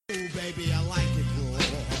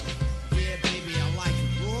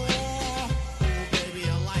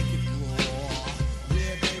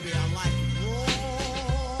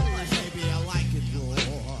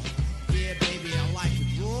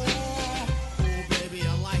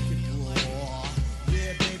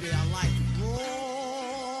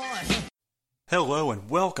Hello and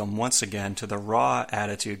welcome once again to the Raw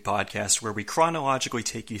Attitude Podcast, where we chronologically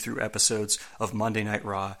take you through episodes of Monday Night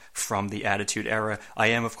Raw from the Attitude Era. I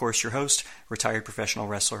am, of course, your host, retired professional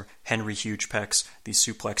wrestler Henry Huge Pecs, the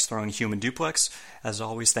suplex-throwing human duplex. As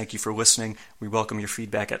always, thank you for listening. We welcome your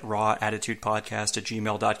feedback at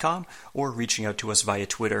rawattitudepodcast@gmail.com or reaching out to us via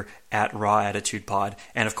Twitter at rawattitudepod.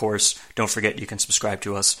 And of course, don't forget you can subscribe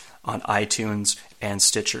to us on iTunes and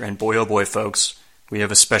Stitcher. And boy, oh boy, folks, we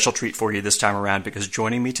have a special treat for you this time around, because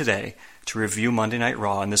joining me today to review Monday Night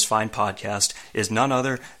Raw on this fine podcast is none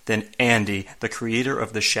other than Andy, the creator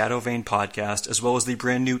of the Shadowvane podcast, as well as the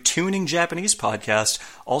brand new Tuning Japanese podcast,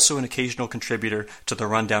 also an occasional contributor to the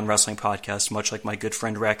Rundown Wrestling podcast, much like my good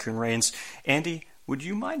friend Raccoon Reigns. Andy, would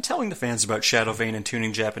you mind telling the fans about Shadowvane and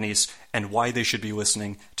Tuning Japanese and why they should be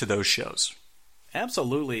listening to those shows?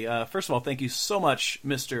 Absolutely. First of all, thank you so much,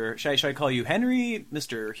 Mr. Should I call you Henry,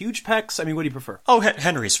 Mr. Huge Pecs? I mean, what do you prefer? Oh,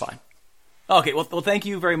 Henry's fine. Okay, well, thank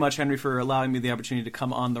you very much, Henry, for allowing me the opportunity to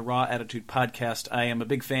come on the Raw Attitude Podcast. I am a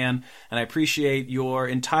big fan, and I appreciate your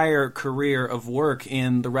entire career of work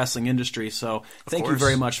in the wrestling industry, so thank you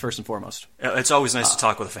very much, first and foremost. It's always nice to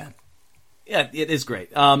talk with a fan. Yeah, it is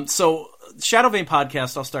great. So, Shadowvane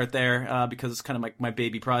Podcast, I'll start there because it's kind of my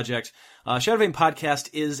baby project. Shadowvane Podcast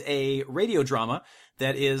is a radio drama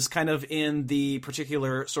that is kind of in the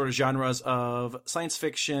particular sort of genres of science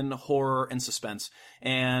fiction, horror, and suspense.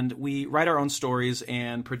 And we write our own stories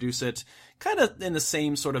and produce it kind of in the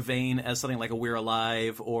same sort of vein as something like a We're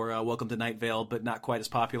Alive or Welcome to Night Vale, but not quite as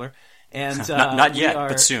popular. And not yet,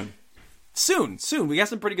 but soon. Soon. We got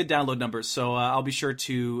some pretty good download numbers, so I'll be sure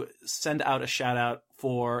to send out a shout-out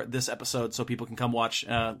for this episode so people can come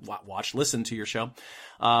listen to your show.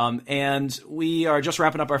 And we are just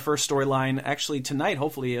wrapping up our first storyline. Actually, tonight,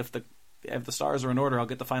 hopefully, if the stars are in order, I'll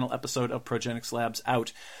get the final episode of Progenics Labs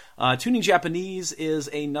out. Tuning Japanese is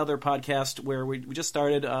another podcast where we just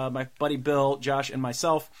started. My buddy Bill, Josh, and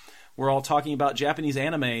myself, we're all talking about Japanese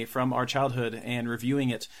anime from our childhood and reviewing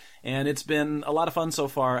it. And it's been a lot of fun so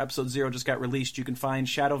far. Episode 0 just got released. You can find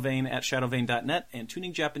Shadowvane at shadowvane.net and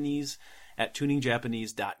Tuning Japanese at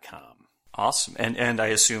tuningjapanese.com. Awesome. And I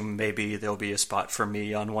assume maybe there'll be a spot for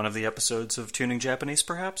me on one of the episodes of Tuning Japanese,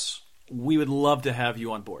 perhaps? We would love to have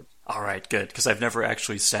you on board. All right, good. Because I've never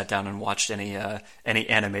actually sat down and watched any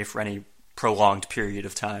anime for any prolonged period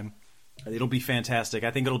of time. It'll be fantastic.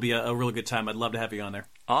 I think it'll be a really good time. I'd love to have you on there.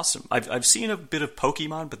 Awesome. I've seen a bit of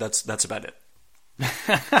Pokemon, but that's about it.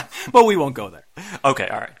 Well, we won't go there. Okay,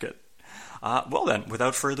 all right, good. Well then,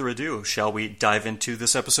 without further ado, shall we dive into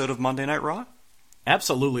this episode of Monday Night Raw?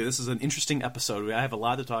 Absolutely. This is an interesting episode. I have a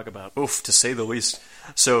lot to talk about. Oof, to say the least.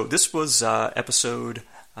 So this was episode...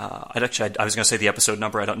 I was going to say the episode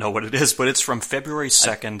number. I don't know what it is, but it's from February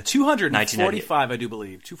 2nd, 245, I do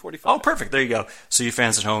believe. 245. Oh, perfect. There you go. So you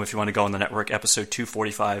fans at home, if you want to go on the network, episode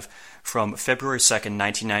 245 from February 2nd,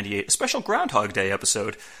 1998, a special Groundhog Day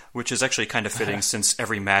episode, which is actually kind of fitting since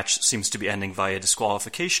every match seems to be ending via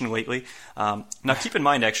disqualification lately. Now, keep in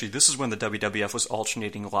mind, actually, this is when the WWF was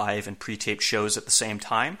alternating live and pre-taped shows at the same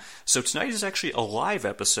time. So tonight is actually a live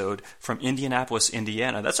episode from Indianapolis,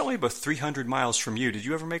 Indiana. That's only about 300 miles from you. Did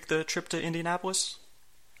you ever make the trip to Indianapolis?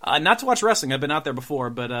 Not to watch wrestling. I've been out there before,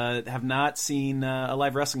 but have not seen a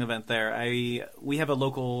live wrestling event there. We have a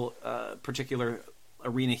local particular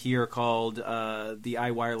arena here called the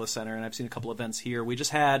iWireless Center, and I've seen a couple events here. We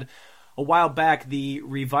just had a while back the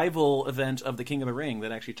revival event of the King of the Ring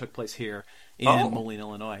that actually took place here in Moline,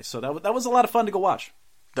 Illinois. So that was a lot of fun to go watch.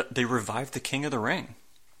 They revived the King of the Ring.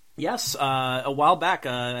 Yes, a while back.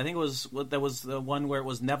 I think that was the one where it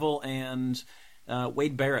was Neville and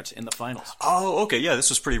Wade Barrett in the finals. Oh, okay, yeah, this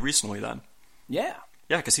was pretty recently then. Yeah.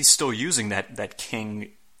 Yeah, because he's still using that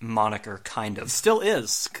King moniker, kind of. It still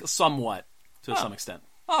is, somewhat, to some extent.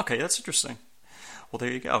 Okay, that's interesting. Well,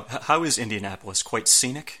 there you go. How is Indianapolis? Quite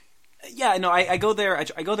scenic? Yeah, no, I go there.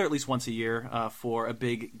 I go there at least once a year for a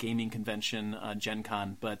big gaming convention, Gen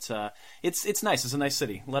Con. But it's nice. It's a nice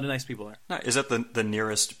city. A lot of nice people there. Now, is that the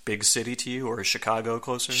nearest big city to you, or is Chicago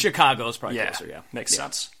closer? Chicago's probably closer. Yeah, makes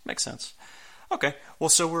sense. Makes sense. Okay, well,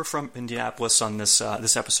 so we're from Indianapolis on this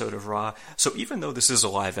episode of Raw. So even though this is a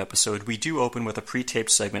live episode, we do open with a pre-taped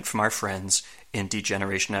segment from our friends in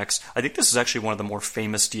D-Generation X. I think this is actually one of the more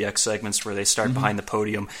famous DX segments where they start behind the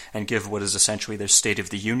podium and give what is essentially their State of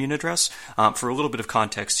the Union address. For a little bit of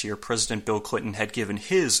context here, President Bill Clinton had given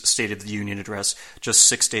his State of the Union address just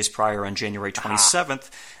 6 days prior on January 27th.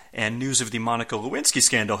 and news of the Monica Lewinsky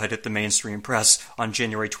scandal had hit the mainstream press on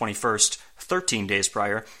January 21st, 13 days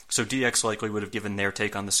prior, so DX likely would have given their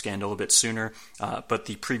take on the scandal a bit sooner, but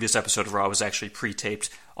the previous episode of Raw was actually pre-taped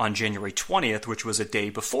on January 20th, which was a day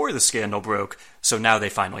before the scandal broke, so now they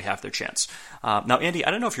finally have their chance. Now, Andy, I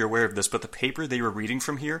don't know if you're aware of this, but the paper they were reading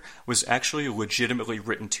from here was actually legitimately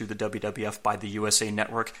written to the WWF by the USA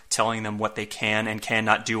Network, telling them what they can and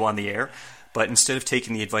cannot do on the air. But instead of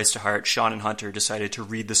taking the advice to heart, Sean and Hunter decided to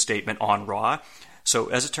read the statement on Raw. So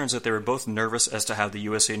as it turns out, they were both nervous as to how the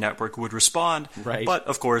USA Network would respond. Right. But,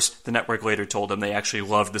 of course, the network later told them they actually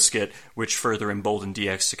loved the skit, which further emboldened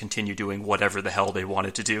DX to continue doing whatever the hell they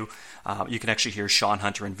wanted to do. You can actually hear Sean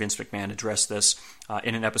Hunter and Vince McMahon address this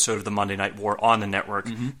in an episode of the Monday Night War on the network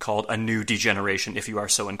called A New Degeneration, if you are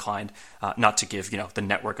so inclined. Not to give, the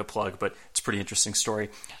network a plug, but it's a pretty interesting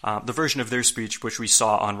story. The version of their speech, which we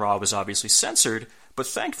saw on Raw, was obviously censored, but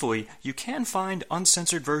thankfully, you can find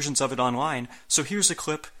uncensored versions of it online, so here's a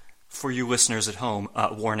clip for you listeners at home.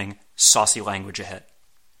 Warning, saucy language ahead.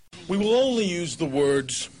 We will only use the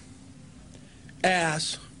words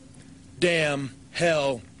ass, damn,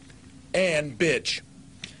 hell, and bitch.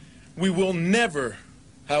 We will never,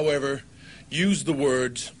 however, use the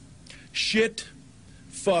words shit,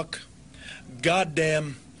 fuck,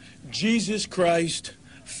 goddamn, Jesus Christ,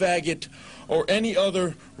 faggot, or any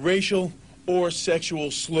other racial or sexual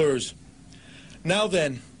slurs. Now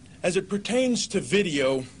then, as it pertains to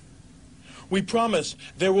video, we promise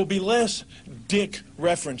there will be less dick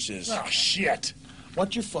references. Oh, shit.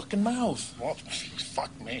 Watch your fucking mouth. Well,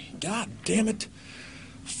 fuck me. God damn it.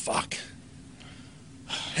 Fuck.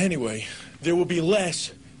 Anyway, there will be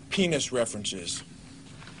less penis references.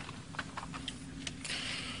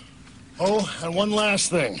 Oh, and one last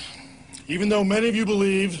thing. Even though many of you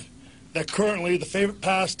believe that currently the favorite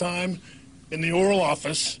pastime in the Oral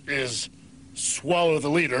Office is swallow the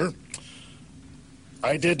leader,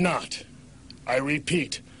 I did not. I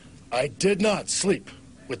repeat, I did not sleep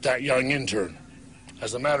with that young intern.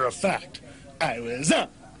 As a matter of fact, I was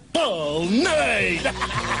up all night.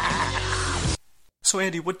 So,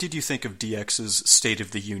 Andy, what did you think of DX's State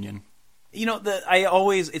of the Union?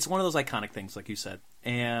 It's one of those iconic things, like you said,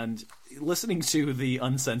 and listening to the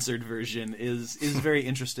uncensored version is very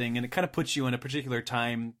interesting, and it kind of puts you in a particular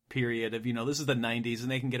time period of, this is the 90s, and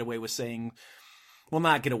they can get away with saying, well,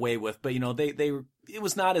 not get away with, but, it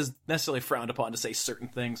was not as necessarily frowned upon to say certain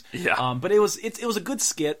things. Yeah. But it was a good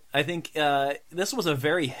skit. I think this was a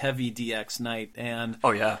very heavy DX night, and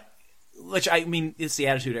oh yeah. Which, it's the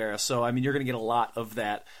Attitude Era, so, you're going to get a lot of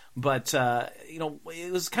that. But,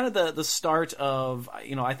 it was kind of the start of,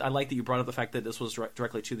 I like that you brought up the fact that this was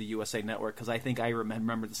directly to the USA Network, because I think I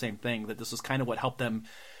remember the same thing, that this was kind of what helped them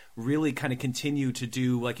really kind of continue to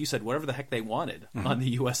do, like you said, whatever the heck they wanted on the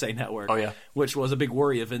USA Network. Oh, yeah. Which was a big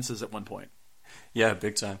worry of Vince's at one point. Yeah,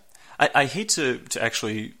 big time. I hate to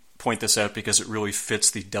actually point this out because it really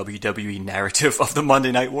fits the WWE narrative of the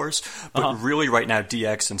Monday Night Wars, but really right now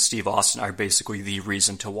DX and Steve Austin are basically the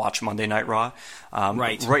reason to watch Monday Night Raw.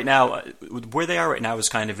 Right. Right now, where they are right now is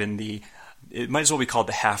kind of in it might as well be called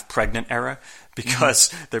the half-pregnant era,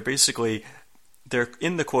 because they're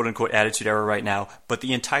in the quote-unquote Attitude Era right now, but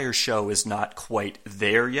the entire show is not quite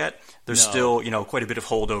there yet. There's still, quite a bit of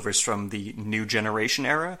holdovers from the New Generation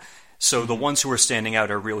era. So the ones who are standing out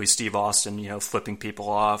are really Steve Austin, flipping people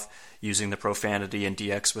off, using the profanity, and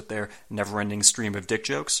DX with their never-ending stream of dick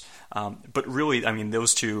jokes. But really,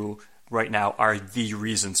 those two right now are the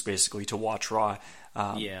reasons, basically, to watch Raw.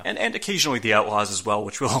 And occasionally the Outlaws as well,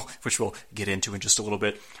 which we'll get into in just a little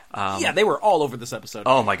bit. They were all over this episode.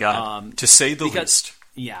 Oh my God, to say the least.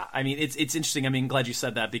 Yeah, it's interesting. I'm glad you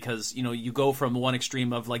said that, because you go from one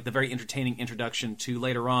extreme of like the very entertaining introduction to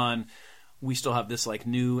later on, we still have this like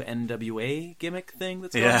new NWA gimmick thing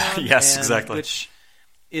that's going on. Yes, exactly. Which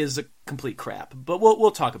is a complete crap. But we'll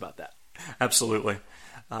talk about that. Absolutely.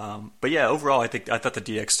 But yeah, overall, I thought the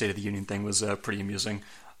DX State of the Union thing was pretty amusing.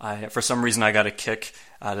 For some reason, I got a kick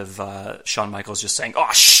out of Shawn Michaels just saying,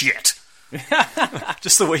 "Oh shit."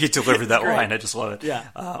 Just the way he delivered that line, I just love it. Yeah.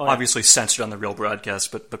 Obviously censored on the real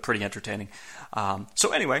broadcast, but pretty entertaining.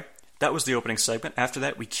 So anyway, that was the opening segment. After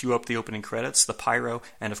that, we cue up the opening credits, the pyro,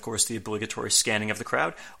 and of course the obligatory scanning of the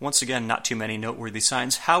crowd. Once again, not too many noteworthy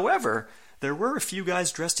signs. However, there were a few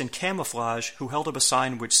guys dressed in camouflage who held up a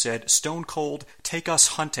sign which said, "Stone Cold, take us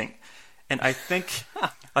hunting." And I think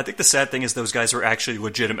the sad thing is those guys were actually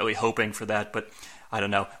legitimately hoping for that, but I don't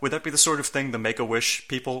know. Would that be the sort of thing the Make-A-Wish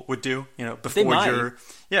people would do?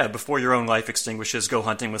 Before your own life extinguishes, go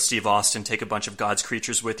hunting with Steve Austin, take a bunch of God's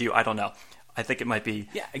creatures with you. I don't know. I think it might be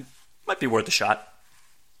worth a shot.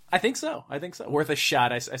 I think so. Worth a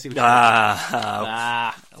shot. I see what you're saying.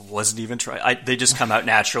 I wasn't even trying. They just come out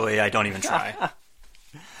naturally. I don't even try.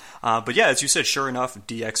 But yeah, as you said, sure enough,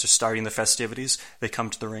 DX are starting the festivities. They come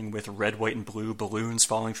to the ring with red, white, and blue balloons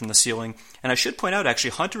falling from the ceiling. And I should point out,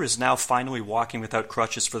 actually, Hunter is now finally walking without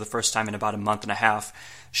crutches for the first time in about a month and a half.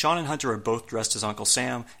 Shawn and Hunter are both dressed as Uncle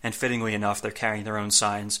Sam, and fittingly enough, they're carrying their own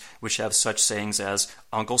signs, which have such sayings as,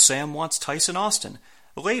 Uncle Sam wants Tyson Austin.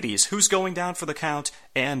 Ladies, who's going down for the count?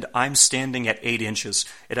 And I'm standing at 8 inches.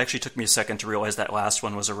 It actually took me a second to realize that last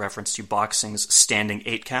one was a reference to boxing's standing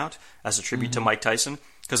 8 count as a tribute to Mike Tyson.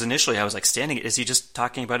 Because initially I was like, standing, is he just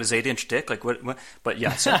talking about his 8-inch dick? Like, what? But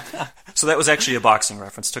yeah, so that was actually a boxing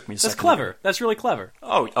reference. Took me a second. That's clever. That's really clever.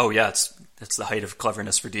 Oh yeah, it's the height of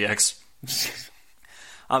cleverness for DX.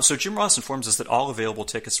 So Jim Ross informs us that all available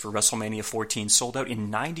tickets for WrestleMania 14 sold out in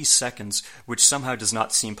 90 seconds, which somehow does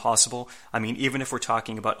not seem possible. I mean, even if we're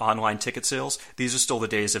talking about online ticket sales, these are still the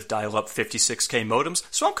days of dial-up 56K modems,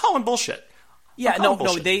 so I'm calling bullshit. Yeah, no,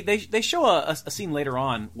 they show a scene later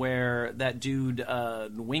on where that dude,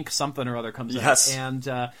 Wink something or other, comes out,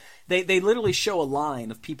 and they literally show a line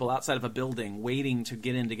of people outside of a building waiting to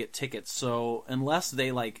get in to get tickets. So unless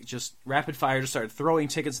they just rapid fire just started throwing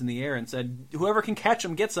tickets in the air and said whoever can catch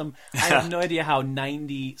them gets them, I have no idea how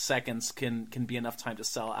 90 seconds can be enough time to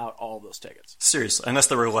sell out all those tickets. Seriously, unless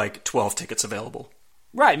there were 12 tickets available.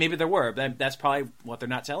 Right, maybe there were. That's probably what they're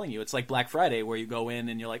not telling you. It's like Black Friday where you go in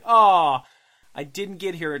and you're like, oh, I didn't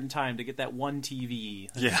get here in time to get that one TV.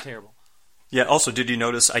 That's terrible. Yeah, also, did you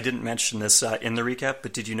notice, I didn't mention this in the recap,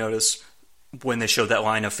 but did you notice when they showed that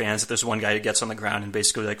line of fans that there's one guy who gets on the ground and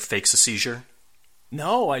basically fakes a seizure?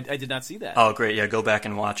 No, I did not see that. Oh, great. Yeah, go back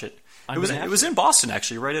and watch it. It was in Boston,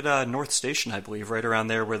 actually, right at North Station, I believe, right around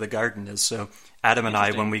there where the Garden is. So Adam and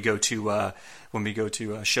I, when we go to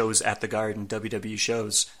shows at the Garden, WWE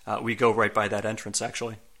shows, we go right by that entrance,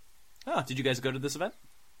 actually. Oh, did you guys go to this event?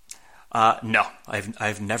 No,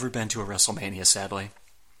 I've never been to a WrestleMania, sadly.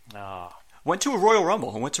 Oh. Went to a Royal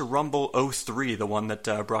Rumble. I went to Rumble 03, the one that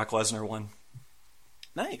Brock Lesnar won.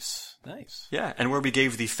 Nice. Yeah, and where we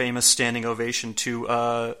gave the famous standing ovation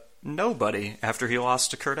to nobody after he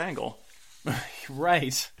lost to Kurt Angle.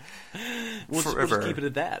 Right. We'll just keep it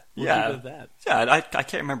at that. Yeah, I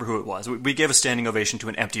can't remember who it was. We gave a standing ovation to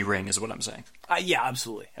an empty ring, is what I'm saying. Yeah,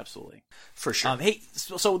 absolutely. For sure. Hey,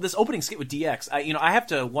 so this opening skit with DX, I have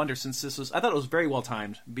to wonder, since I thought it was very well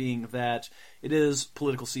timed, being that it is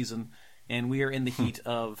political season, and we are in the heat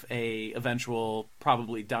of a eventual,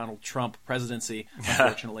 probably Donald Trump presidency,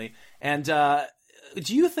 unfortunately. And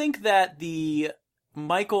do you think that the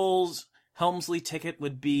Michaels Helmsley ticket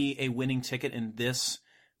would be a winning ticket in this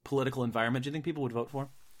political environment? Do you think people would vote for?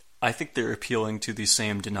 I think they're appealing to the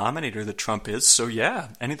same denominator that Trump is, so yeah,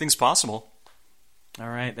 anything's possible. All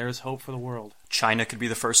right, there's hope for the world. China could be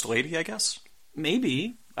the first lady, I guess?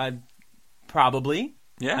 Maybe. Probably.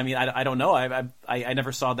 Yeah. I mean, I don't know. I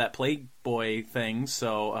never saw that Playboy thing,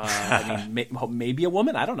 so I mean, maybe a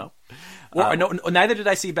woman. I don't know. Or, no, neither did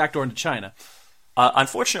I see Backdoor into China.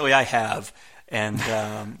 Unfortunately, I have, and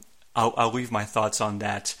I'll leave my thoughts on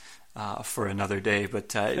that for another day.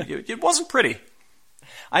 But it wasn't pretty.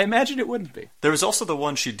 I imagine it wouldn't be. There was also the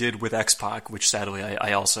one she did with X-Pac, which sadly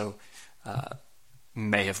I also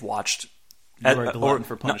may have watched. You were a glutton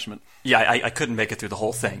for punishment. No, yeah, I couldn't make it through the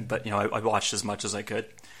whole thing, but I watched as much as I could.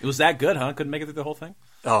 It was that good, huh? Couldn't make it through the whole thing?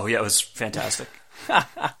 Oh, yeah, it was fantastic.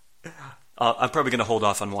 I'm probably going to hold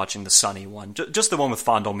off on watching the Sunny one. Just the one with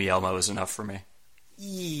Fondle Me Elmo is enough for me.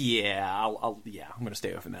 Yeah, I'm going to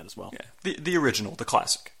stay away from that as well. Yeah, the original, the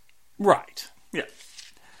classic. Right. Yeah.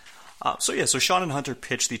 So Shawn and Hunter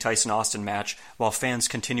pitch the Tyson Austin match while fans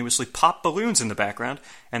continuously pop balloons in the background,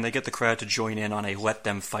 and they get the crowd to join in on a let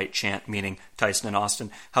them fight chant, meaning Tyson and Austin.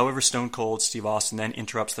 However, Stone Cold Steve Austin then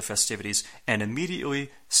interrupts the festivities and immediately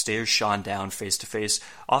stares Shawn down face to face.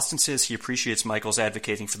 Austin says he appreciates Michaels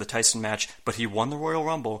advocating for the Tyson match, but he won the Royal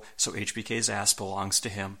Rumble, so HBK's ass belongs to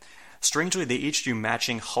him. Strangely, they each do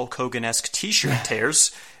matching Hulk Hogan-esque t-shirt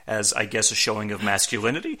tears, as I guess a showing of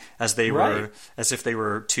masculinity, as if they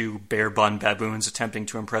were two bare bun baboons attempting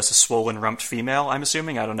to impress a swollen rumped female, I'm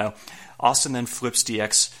assuming, I don't know. Austin then flips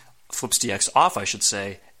DX off, I should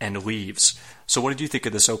say, and leaves. So what did you think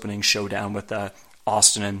of this opening showdown with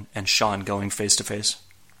Austin and Shawn going face to face?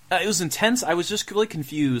 It was intense. I was just really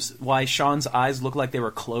confused why Shawn's eyes looked like they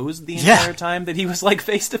were closed the entire time that he was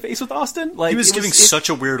face to face with Austin. He was giving such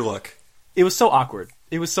a weird look. It was so awkward.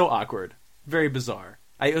 Very bizarre.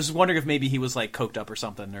 I was wondering if maybe he was coked up or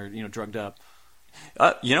something, or drugged up.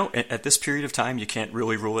 At this period of time, you can't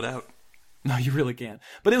really rule it out. No, you really can't.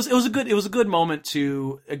 But it was a good moment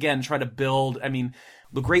to again try to build. I mean,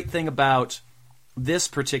 the great thing about this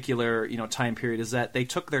particular time period is that they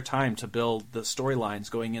took their time to build the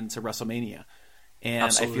storylines going into WrestleMania. And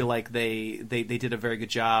Absolutely. I feel like they did a very good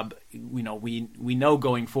job. We know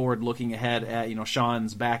going forward, looking ahead at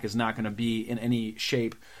Shawn's back is not going to be in any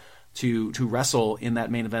shape to wrestle in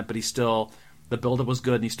that main event, but the build-up was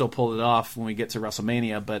good and he still pulled it off when we get to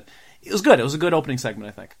WrestleMania. But it was good. It was a good opening segment,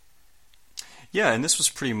 I think. Yeah, and this was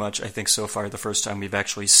pretty much, I think, so far the first time we've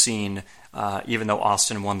actually seen, even though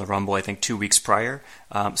Austin won the Rumble, I think 2 weeks prior.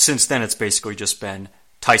 Since then, it's basically just been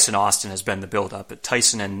Tyson Austin has been the build-up, but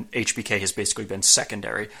Tyson and HBK has basically been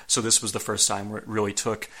secondary. So this was the first time where it really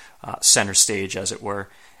took center stage, as it were.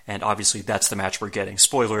 And obviously, that's the match we're getting.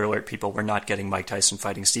 Spoiler alert, people, we're not getting Mike Tyson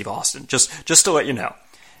fighting Steve Austin. Just to let you know.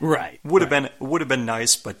 Right. Would have been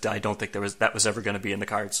nice, but I don't think that was ever going to be in the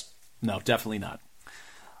cards. No, definitely not.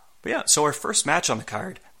 But yeah, so our first match on the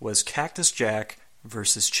card was Cactus Jack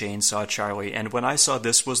versus Chainsaw Charlie. And when I saw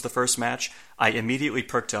this was the first match, I immediately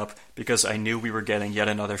perked up because I knew we were getting yet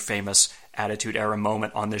another famous Attitude Era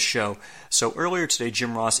moment on this show. So earlier today,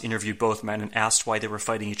 Jim Ross interviewed both men and asked why they were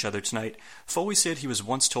fighting each other tonight. Foley said he was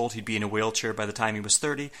once told he'd be in a wheelchair by the time he was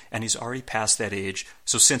 30, and he's already past that age.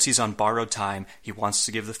 So since he's on borrowed time, he wants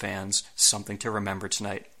to give the fans something to remember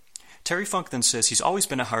tonight. Terry Funk then says he's always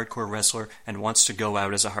been a hardcore wrestler and wants to go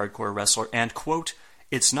out as a hardcore wrestler and, quote,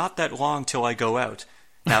 "It's not that long till I go out."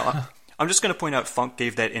 Now, I'm just going to point out Funk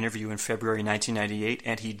gave that interview in February 1998,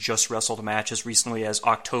 and he just wrestled a match as recently as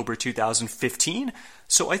October 2015,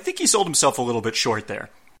 so I think he sold himself a little bit short there.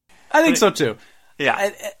 I think so, too.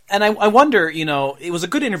 Yeah. And I wonder, it was a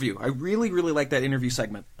good interview. I really, really liked that interview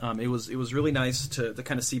segment. It was really nice to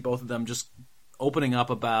kind of see both of them just opening up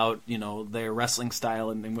about, their wrestling style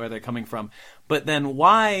and where they're coming from. But then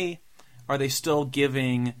why are they still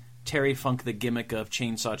giving Terry Funk the gimmick of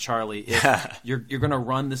Chainsaw Charlie? If you're going to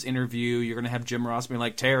run this interview, you're going to have Jim Ross being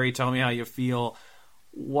like, "Terry, tell me how you feel."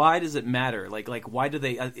 Why does it matter? Like why do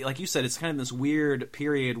they, like you said, it's kind of this weird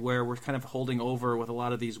period where we're kind of holding over with a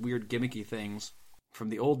lot of these weird gimmicky things from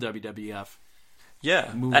the old WWF.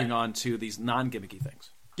 Yeah. Moving on to these non-gimmicky things.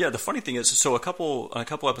 Yeah, the funny thing is, so a couple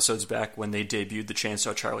episodes back when they debuted the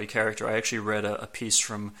Chainsaw Charlie character, I actually read a piece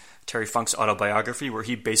from Terry Funk's autobiography where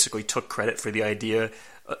he basically took credit for the idea,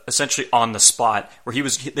 essentially on the spot, where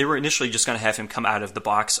they were initially just going to have him come out of the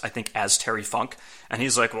box, I think, as Terry Funk, and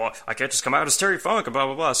he's like, "Well, I can't just come out as Terry Funk," and blah,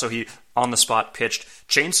 blah, blah. So he, on the spot, pitched,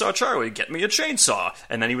 "Chainsaw Charlie, get me a chainsaw."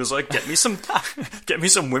 And then he was like, "Get me some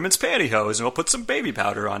women's pantyhose, and we'll put some baby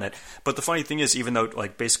powder on it." But the funny thing is, even though,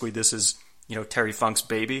 basically this is Terry Funk's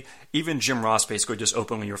baby, even Jim Ross basically just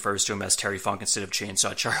openly refers to him as Terry Funk instead of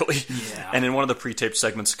Chainsaw Charlie. Yeah. And in one of the pre-taped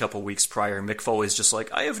segments a couple weeks prior, Mick Foley's just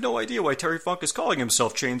like, "I have no idea why Terry Funk is calling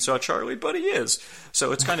himself Chainsaw Charlie, but he is."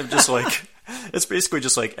 So it's kind of just like, it's basically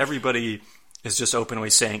just like everybody is just openly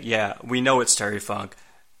saying, "Yeah, we know it's Terry Funk.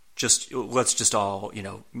 Let's just all,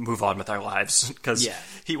 move on with our lives." Because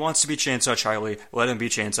he wants to be Chainsaw Charlie. Let him be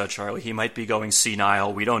Chainsaw Charlie. He might be going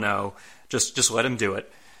senile. We don't know. Just let him do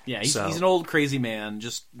it. Yeah, he's an old crazy man.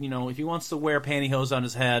 Just, if he wants to wear pantyhose on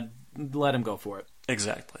his head, let him go for it.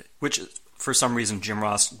 Exactly. Which, for some reason, Jim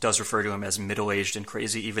Ross does refer to him as middle-aged and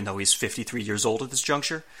crazy, even though he's 53 years old at this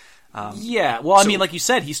juncture. Yeah, well, I mean, like you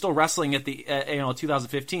said, he's still wrestling at the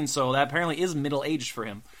 2015, so that apparently is middle-aged for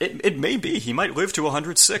him. It may be. He might live to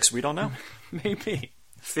 106. We don't know. Maybe.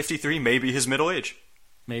 53 may be his middle age.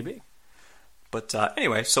 Maybe. But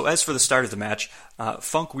anyway, so as for the start of the match,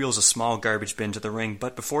 Funk wheels a small garbage bin to the ring,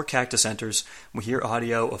 but before Cactus enters, we hear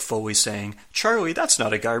audio of Foley saying, "Charlie, that's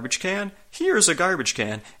not a garbage can. Here's a garbage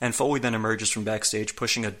can." And Foley then emerges from backstage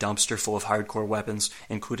pushing a dumpster full of hardcore weapons,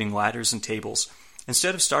 including ladders and tables.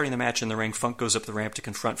 Instead of starting the match in the ring, Funk goes up the ramp to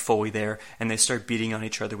confront Foley there, and they start beating on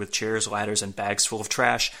each other with chairs, ladders, and bags full of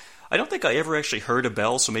trash. I don't think I ever actually heard a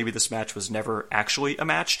bell, so maybe this match was never actually a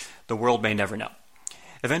match. The world may never know.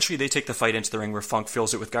 Eventually, they take the fight into the ring where Funk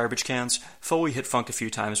fills it with garbage cans. Foley hit Funk a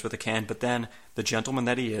few times with a can, but then, the gentleman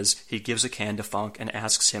that he is, he gives a can to Funk and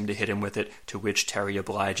asks him to hit him with it, to which Terry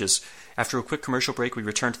obliges. After a quick commercial break, we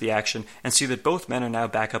return to the action and see that both men are now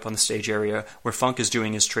back up on the stage area, where Funk is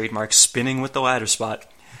doing his trademark spinning with the ladder spot.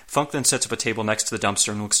 Funk then sets up a table next to the dumpster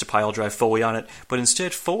and looks to pile drive Foley on it, but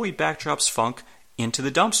instead Foley backdrops Funk into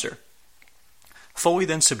the dumpster. Foley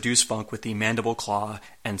then subdues Funk with the mandible claw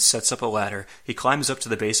and sets up a ladder. He climbs up to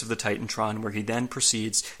the base of the Titantron, where he then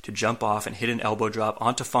proceeds to jump off and hit an elbow drop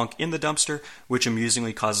onto Funk in the dumpster, which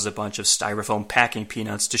amusingly causes a bunch of styrofoam packing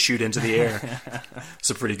peanuts to shoot into the air. It's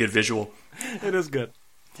a pretty good visual. It is good.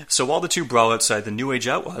 So while the two brawl outside, the New Age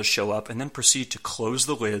Outlaws show up and then proceed to close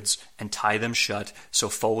the lids and tie them shut so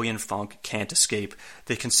Foley and Funk can't escape.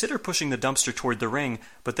 They consider pushing the dumpster toward the ring,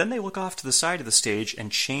 but then they look off to the side of the stage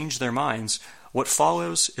and change their minds. What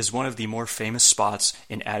follows is one of the more famous spots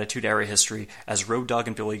in Attitude Era history as Road Dogg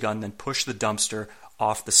and Billy Gunn then push the dumpster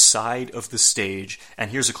off the side of the stage.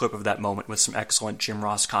 And here's a clip of that moment with some excellent Jim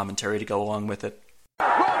Ross commentary to go along with it. Road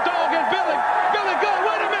Dogg and Billy Gunn,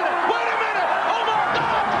 wait a minute, oh my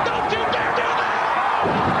God, don't you dare do that!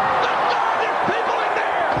 There's people in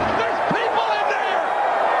there!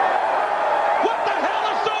 What the hell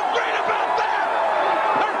is so great about that?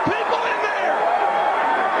 There's people in there!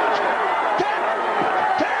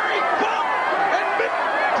 Terry, Funk, and Mick,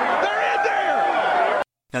 they're in there!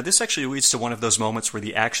 Now this actually leads to one of those moments where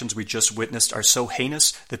the actions we just witnessed are so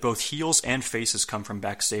heinous that both heels and faces come from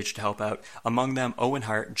backstage to help out. Among them, Owen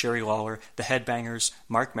Hart, Jerry Lawler, the Headbangers,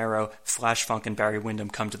 Mark Marrow, Flash Funk, and Barry Windham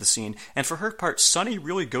come to the scene. And for her part, Sunny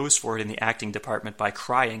really goes for it in the acting department by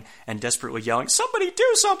crying and desperately yelling, "Somebody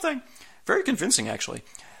do something!" Very convincing, actually.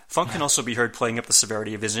 Funk can also be heard playing up the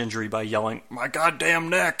severity of his injury by yelling, "My goddamn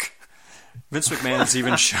neck!" Vince McMahon is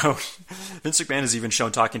even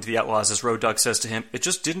shown talking to the Outlaws as Road Dogg says to him, "It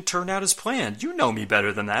just didn't turn out as planned. You know me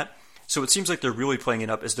better than that." So it seems like they're really playing it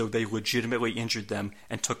up as though they legitimately injured them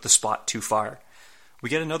and took the spot too far. We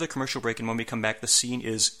get another commercial break, and when we come back, the scene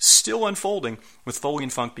is still unfolding, with Foley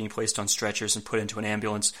and Funk being placed on stretchers and put into an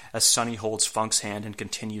ambulance as Sonny holds Funk's hand and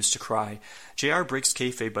continues to cry. JR breaks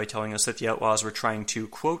kayfabe by telling us that the Outlaws were trying to,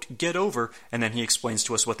 quote, get over, and then he explains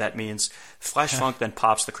to us what that means. Flash Funk then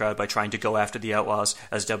pops the crowd by trying to go after the Outlaws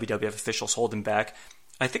as WWF officials hold him back.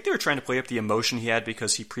 I think they were trying to play up the emotion he had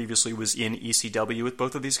because he previously was in ECW with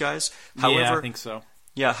both of these guys. However, yeah, I think so.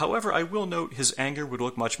 Yeah, however, I will note his anger would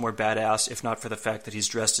look much more badass if not for the fact that he's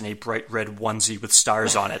dressed in a bright red onesie with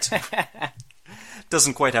stars on it.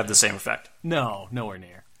 Doesn't quite have the same effect. No, nowhere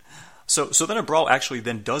near. So then a brawl actually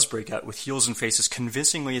then does break out with heels and faces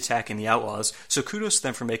convincingly attacking the Outlaws, so kudos to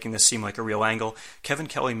them for making this seem like a real angle. Kevin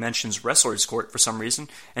Kelly mentions Wrestlers Court for some reason,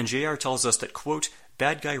 and JR tells us that, quote,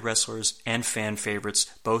 bad guy wrestlers and fan favorites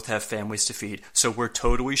both have families to feed, so we're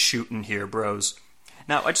totally shooting here, bros.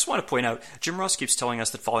 Now, I just want to point out, Jim Ross keeps telling us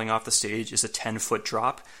that falling off the stage is a 10-foot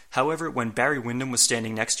drop. However, when Barry Windham was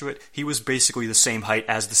standing next to it, he was basically the same height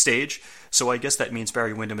as the stage, so I guess that means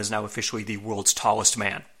Barry Windham is now officially the world's tallest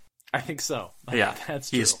man. I think so. Yeah, that's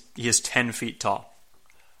true. He is 10 feet tall.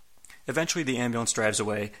 Eventually, the ambulance drives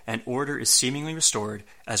away, and order is seemingly restored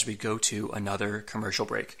as we go to another commercial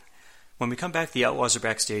break. When we come back, the Outlaws are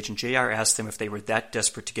backstage, and JR asks them if they were that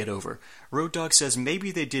desperate to get over. Road Dogg says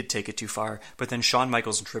maybe they did take it too far, but then Shawn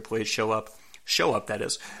Michaels and Triple H show up, that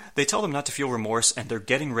is. They tell them not to feel remorse, and they're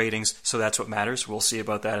getting ratings, so that's what matters. We'll see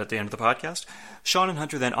about that at the end of the podcast. Shawn and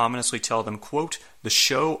Hunter then ominously tell them, quote, the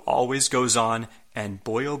show always goes on, and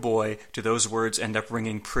boy oh boy, do those words end up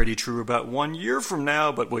ringing pretty true about 1 year from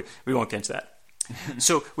now, but we won't get into that.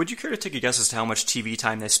 So, would you care to take a guess as to how much TV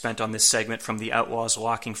time they spent on this segment from the Outlaws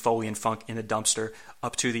locking Foley and Funk in the dumpster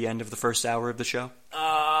up to the end of the first hour of the show?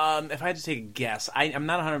 If I had to take a guess, I'm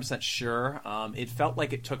not 100% sure. It felt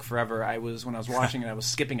like it took forever. When I was watching it, I was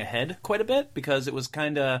skipping ahead quite a bit because it was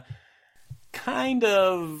kind of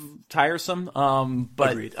tiresome.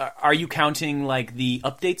 But Agreed. Are you counting like the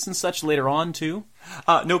updates and such later on too?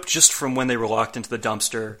 Nope, just from when they were locked into the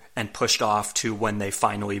dumpster and pushed off to when they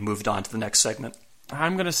finally moved on to the next segment.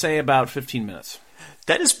 I'm going to say about 15 minutes.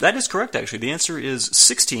 That is correct, actually. The answer is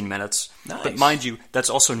 16 minutes. Nice. But mind you, that's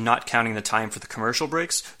also not counting the time for the commercial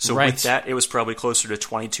breaks. So right. With that, it was probably closer to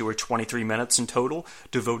 22 or 23 minutes in total,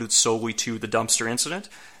 devoted solely to the dumpster incident.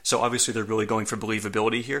 So obviously they're really going for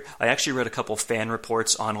believability here. I actually read a couple fan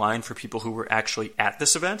reports online for people who were actually at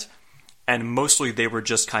this event, and mostly they were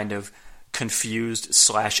just kind of confused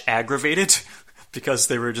 / aggravated because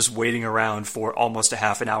they were just waiting around for almost a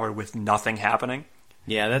half an hour with nothing happening.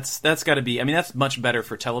 Yeah, that's got to be... I mean, that's much better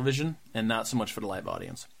for television and not so much for the live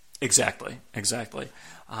audience. Exactly.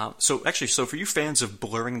 So for you fans of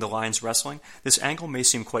blurring the lines wrestling, this angle may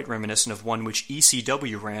seem quite reminiscent of one which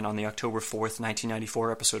ECW ran on the October 4th,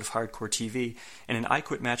 1994 episode of Hardcore TV. In an I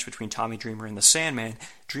Quit match between Tommy Dreamer and the Sandman,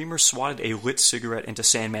 Dreamer swatted a lit cigarette into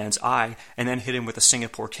Sandman's eye and then hit him with a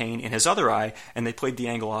Singapore cane in his other eye, and they played the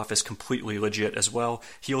angle off as completely legit as well.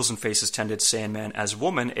 Heels and faces tended Sandman as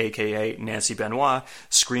Woman, aka Nancy Benoit,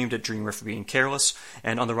 screamed at Dreamer for being careless,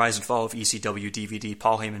 and on the rise and fall of ECW DVD,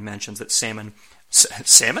 Paul Heyman mentions that Sandman?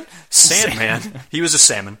 He was a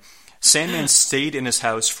salmon. Sandman stayed in his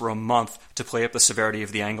house for a month to play up the severity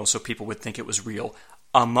of the angle so people would think it was real.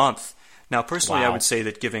 A month. Now, personally, Wow. I would say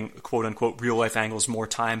that giving quote-unquote real-life angles more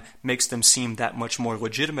time makes them seem that much more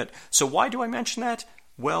legitimate. So why do I mention that?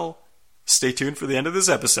 Well, stay tuned for the end of this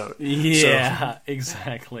episode. Yeah,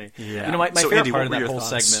 exactly. Yeah. You know, my favorite Andy, part what of were that your whole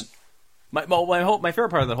thoughts? segment. My favorite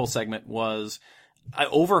part of that whole segment was I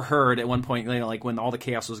overheard at one point, like when all the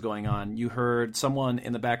chaos was going on, you heard someone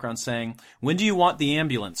in the background saying, "When do you want the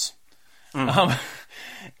ambulance?"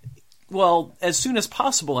 Well, as soon as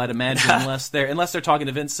possible, I'd imagine, unless they're talking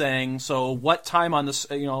to Vince saying, "So what time on this?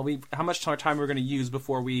 How much time we're going to use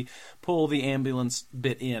before we pull the ambulance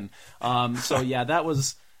bit in?" So yeah, that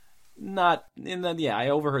was not. And then I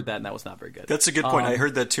overheard that, and that was not very good. That's a good point. I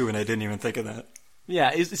heard that too, and I didn't even think of that.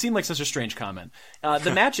 Yeah, it seemed like such a strange comment.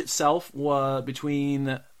 The match itself was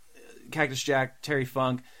between Cactus Jack, Terry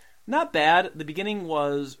Funk. Not bad. The beginning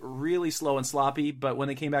was really slow and sloppy, but when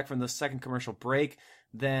they came back from the second commercial break,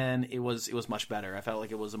 then it was much better. I felt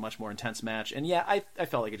like it was a much more intense match. And yeah, I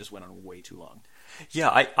felt like it just went on way too long. Yeah,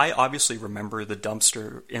 I obviously remember the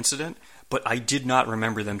dumpster incident, but I did not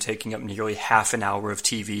remember them taking up nearly half an hour of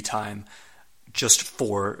TV time just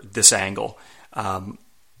for this angle.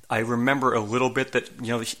 I remember a little bit that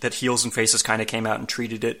that heels and faces kind of came out and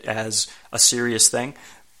treated it as a serious thing,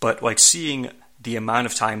 but like seeing the amount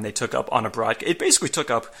of time they took up on a broadcast, it basically took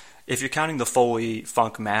up, if you're counting the Foley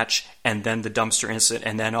Funk match and then the dumpster incident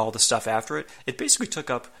and then all the stuff after it, it basically took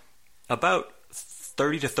up about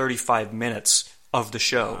 30 to 35 minutes of the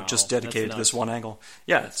show. Wow, just dedicated to this one angle.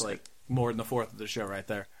 Yeah, it's like more than the fourth of the show right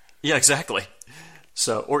there. Yeah, exactly.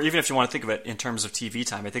 So, or even if you want to think of it in terms of TV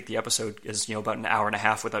time, I think the episode is about an hour and a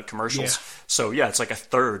half without commercials. Yeah. So yeah, it's like a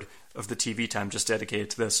third of the TV time just dedicated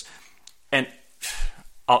to this. And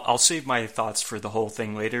I'll save my thoughts for the whole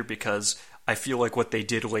thing later, because I feel like what they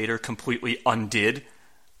did later completely undid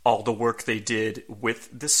all the work they did with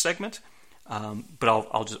this segment.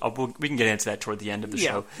 But we can get into that toward the end of the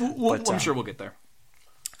show. I'm sure we'll get there.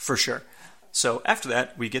 For sure. So after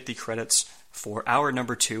that, we get the credits for hour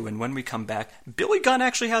number 2, and when we come back, Billy Gunn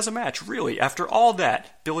actually has a match. Really, after all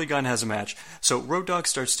that, Billy Gunn has a match. So Road Dogg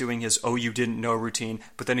starts doing his "oh, you didn't know" routine,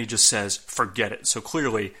 but then he just says, forget it. So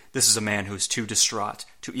clearly, this is a man who's too distraught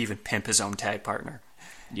to even pimp his own tag partner.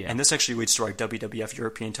 Yeah. And this actually leads to our WWF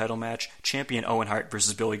European title match, champion Owen Hart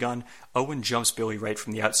versus Billy Gunn. Owen jumps Billy right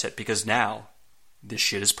from the outset, because now, this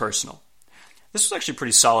shit is personal. This was actually a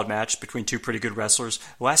pretty solid match between two pretty good wrestlers.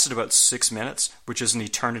 It lasted about 6 minutes, which is an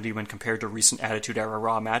eternity when compared to recent Attitude Era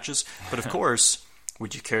Raw matches. But of course,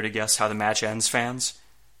 would you care to guess how the match ends, fans?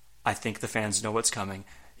 I think the fans know what's coming.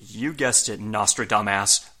 You guessed it,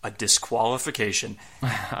 Nostradamus, a disqualification.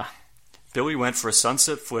 Billy went for a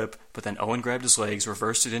sunset flip, but then Owen grabbed his legs,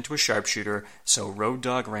 reversed it into a sharpshooter, so Road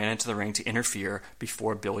Dogg ran into the ring to interfere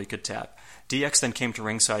before Billy could tap. DX then came to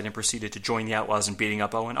ringside and proceeded to join the Outlaws in beating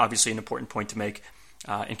up Owen. Obviously, an important point to make,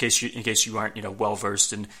 in case you aren't well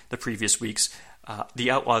versed in the previous weeks. The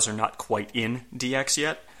Outlaws are not quite in DX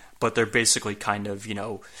yet, but they're basically kind of I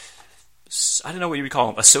don't know what you would call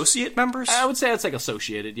them, associate members. I would say it's like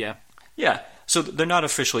associated, yeah. Yeah. So they're not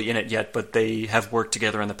officially in it yet, but they have worked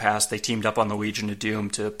together in the past. They teamed up on the Legion of Doom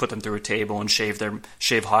to put them through a table and shave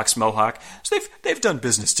Hawk's mohawk. So they've done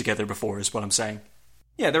business together before, is what I'm saying.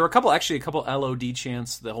 Yeah, there were a couple LOD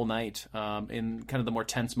chants the whole night. In kind of the more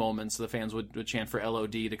tense moments, the fans would chant for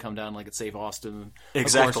LOD to come down like at Save Austin.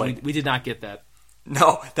 Exactly. Of course, we did not get that.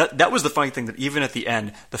 No, that was the funny thing, that even at the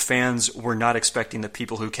end, the fans were not expecting the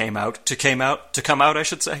people who came out to come out, I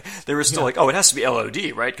should say. They were still like, oh, it has to be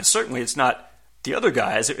LOD, right? Because certainly it's not the other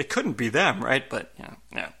guys. It couldn't be them, right? But,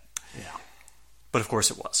 yeah. But of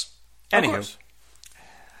course it was. Anywho.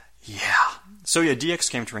 Yeah. So yeah,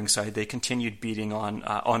 DX came to ringside. They continued beating on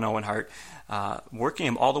Owen Hart, working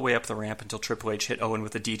him all the way up the ramp until Triple H hit Owen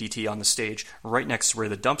with a DDT on the stage, right next to where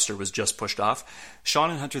the dumpster was just pushed off.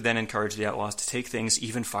 Shawn and Hunter then encouraged the Outlaws to take things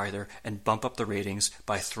even farther and bump up the ratings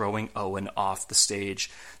by throwing Owen off the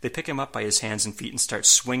stage. They pick him up by his hands and feet and start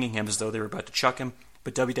swinging him as though they were about to chuck him,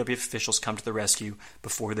 but WWF officials come to the rescue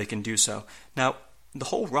before they can do so. Now, the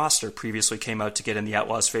whole roster previously came out to get in the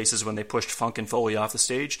Outlaws' faces when they pushed Funk and Foley off the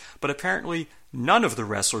stage, but apparently none of the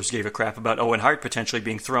wrestlers gave a crap about Owen Hart potentially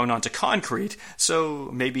being thrown onto concrete, so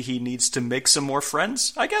maybe he needs to make some more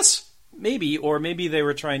friends, I guess? Maybe, or maybe they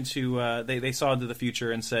were trying to, they saw into the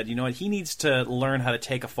future and said, you know what, he needs to learn how to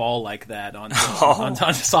take a fall like that on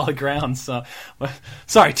solid ground, so,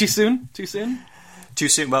 sorry, too soon? Too soon? Too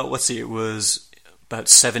soon, well, let's see, it was about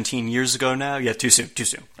 17 years ago now. Yeah, too soon.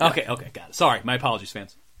 Okay, got it. Sorry, my apologies,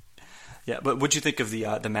 fans. Yeah, but what'd you think of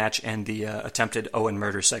the match and the attempted Owen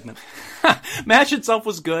murder segment? Match itself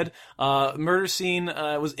was good. Murder scene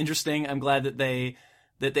was interesting. I'm glad that they.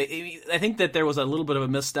 I think that there was a little bit of a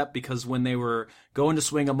misstep, because when they were going to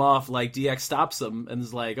swing him off, like DX stops them and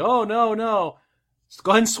is like, "Oh no!" Just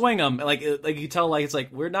go ahead and swing them. Like you tell, like it's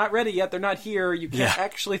like we're not ready yet. They're not here. You can't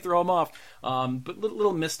actually throw them off. But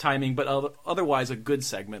little mistiming, but otherwise a good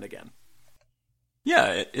segment again.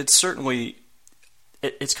 Yeah, it's certainly.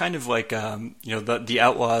 It's kind of like the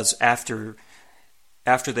Outlaws after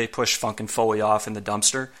they push Funk and Foley off in the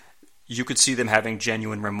dumpster. You could see them having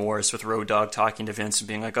genuine remorse with Road Dogg talking to Vince and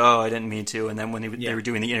being like, "Oh, I didn't mean to." And then when they were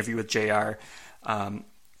doing the interview with JR,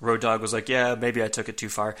 Road Dogg was like, "Yeah, maybe I took it too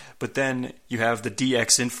far." But then you have the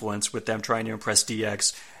DX influence with them trying to impress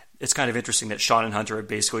DX. It's kind of interesting that Shawn and Hunter are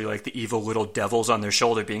basically like the evil little devils on their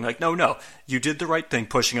shoulder being like, no, you did the right thing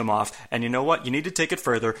pushing him off. And you know what? You need to take it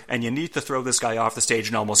further and you need to throw this guy off the stage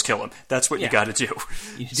and almost kill him. That's what you got to do.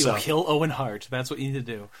 You need to kill Owen Hart. That's what you need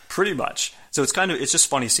to do. Pretty much. So it's just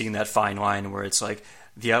funny seeing that fine line where it's like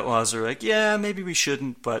the Outlaws are like, yeah, maybe we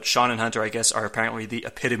shouldn't. But Shawn and Hunter, I guess, are apparently the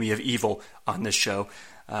epitome of evil on this show.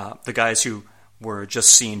 The guys who were just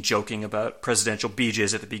seen joking about presidential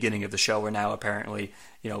BJs at the beginning of the show are now apparently,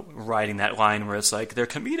 riding that line where it's like they're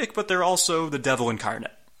comedic, but they're also the devil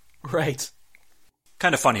incarnate. Right.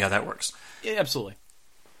 Kind of funny how that works. Yeah, absolutely.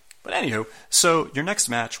 But anywho, so your next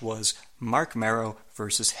match was Mark Merrow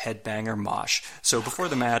versus Headbanger Mosh. So before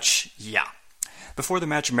the match,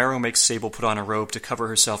 Merrow makes Sable put on a robe to cover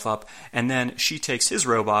herself up, and then she takes his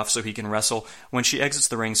robe off so he can wrestle. When she exits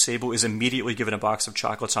the ring, Sable is immediately given a box of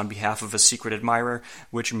chocolates on behalf of a secret admirer,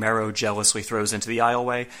 which Merrow jealously throws into the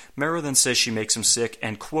aisleway. Merrow then says she makes him sick,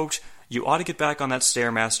 and, quote, "You ought to get back on that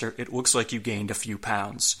Stairmaster. It looks like you gained a few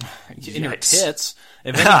pounds." In your tits,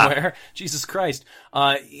 if anywhere. Jesus Christ.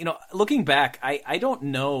 Looking back, I don't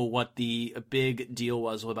know what the big deal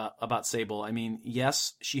was about Sable. I mean,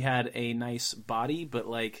 yes, she had a nice body, but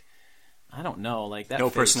like, I don't know, like that. No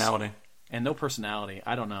face, personality. And no personality.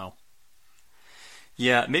 I don't know.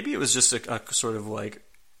 Yeah, maybe it was just a sort of like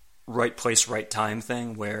right place, right time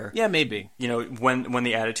thing where... Yeah, maybe. When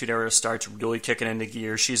the Attitude Era starts really kicking into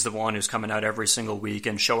gear, she's the one who's coming out every single week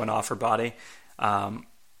and showing off her body.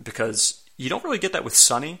 Because you don't really get that with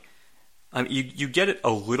Sunny. You get it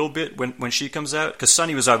a little bit when she comes out, because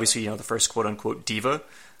Sunny was obviously, the first quote-unquote diva.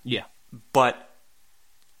 Yeah. But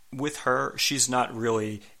with her, she's not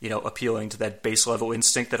really, appealing to that base-level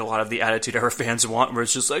instinct that a lot of the Attitude Era fans want, where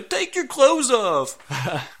it's just like, take your clothes off!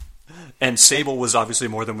 And Sable was obviously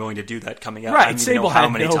more than willing to do that coming out. Right, Sable had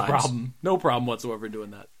no problem whatsoever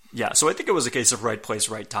doing that. Yeah, so I think it was a case of right place,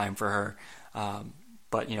 right time for her.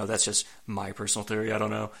 But, that's just my personal theory. I don't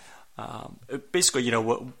know. Basically,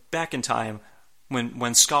 back in time,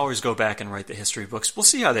 when scholars go back and write the history books, we'll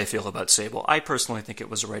see how they feel about Sable. I personally think it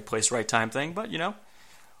was a right place, right time thing, but,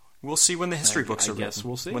 we'll see when the history books are written. I guess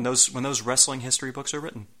we'll see. When those wrestling history books are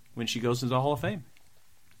written. When she goes into the Hall of Fame.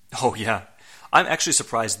 Oh, yeah. I'm actually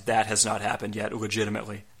surprised that has not happened yet,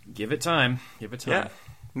 legitimately. Give it time. Yeah.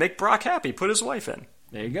 Make Brock happy. Put his wife in.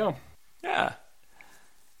 There you go. Yeah.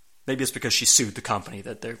 Maybe it's because she sued the company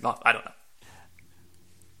that they're... Well, I don't know.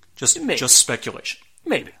 Just speculation.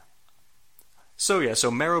 Maybe. So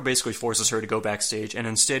Merrow basically forces her to go backstage, and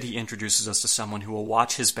instead he introduces us to someone who will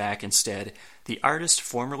watch his back instead. The artist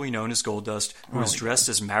formerly known as Goldust, who is dressed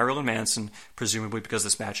as Marilyn Manson, presumably because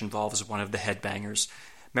this match involves one of the Headbangers.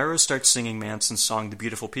 Merrow starts singing Manson's song The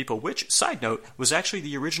Beautiful People, which, side note, was actually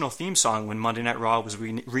the original theme song when Monday Night Raw was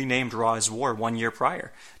renamed Raw is War 1 year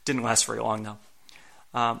prior. Didn't last very long, though.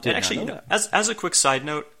 And actually, as a quick side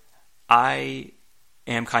note, I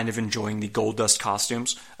am kind of enjoying the Goldust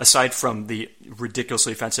costumes, aside from the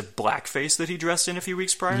ridiculously offensive blackface that he dressed in a few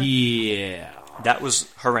weeks prior. Yeah. That was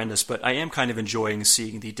horrendous, but I am kind of enjoying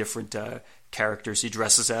seeing the different characters he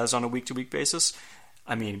dresses as on a week-to-week basis.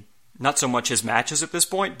 I mean... Not so much his matches at this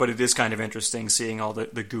point, but it is kind of interesting seeing all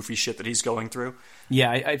the goofy shit that he's going through. Yeah,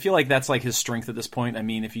 I feel like that's like his strength at this point. I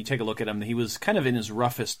mean, if you take a look at him, he was kind of in his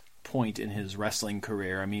roughest point in his wrestling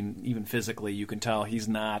career. I mean, even physically, you can tell he's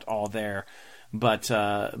not all there. But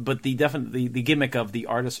the gimmick of the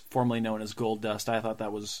artist formerly known as Goldust, I thought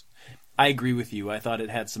that was... I agree with you. I thought it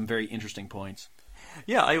had some very interesting points.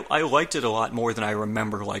 Yeah, I liked it a lot more than I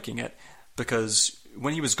remember liking it, because...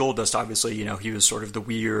 When he was Goldust, obviously, he was sort of the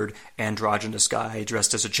weird, androgynous guy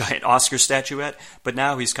dressed as a giant Oscar statuette. But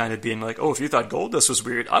now he's kind of being like, oh, if you thought Goldust was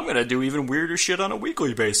weird, I'm going to do even weirder shit on a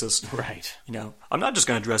weekly basis. Right. I'm not just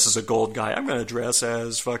going to dress as a gold guy. I'm going to dress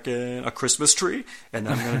as fucking a Christmas tree. And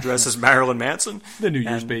then I'm going to dress as Marilyn Manson. The New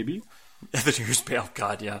Year's baby. The New Year's baby. Oh,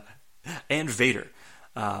 God, yeah. And Vader.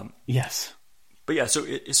 Yes. But yeah,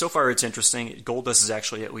 so far it's interesting. Goldust is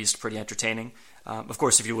actually at least pretty entertaining. Of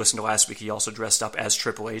course, if you listened to last week, he also dressed up as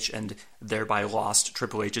Triple H and thereby lost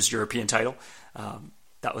Triple H's European title.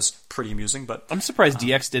 That was pretty amusing. But I'm surprised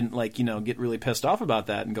DX didn't get really pissed off about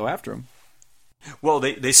that and go after him. Well,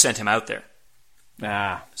 they sent him out there.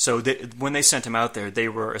 So when they sent him out there, they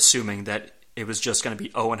were assuming that it was just going to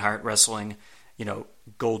be Owen Hart wrestling,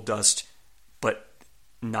 Goldust, but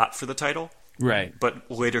not for the title. Right.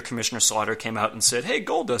 But later Commissioner Slaughter came out and said, hey,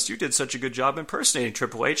 Goldust, you did such a good job impersonating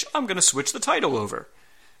Triple H, I'm going to switch the title over.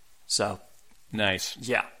 So... Nice.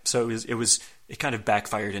 Yeah. So it kind of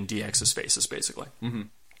backfired in DX's faces, basically. Mm-hmm.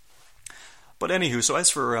 But anywho, so as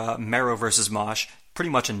for Mero versus Mosh,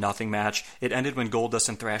 pretty much a nothing match. It ended when Goldust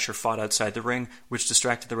and Thrasher fought outside the ring, which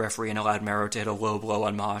distracted the referee and allowed Mero to hit a low blow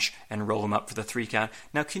on Mosh and roll him up for the 3 count.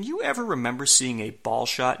 Now, can you ever remember seeing a ball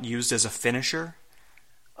shot used as a finisher?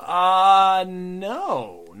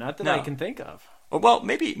 No. Not that I can think of. Well,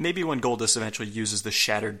 maybe when Goldust eventually uses the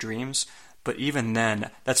Shattered Dreams, but even then,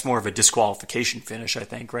 that's more of a disqualification finish, I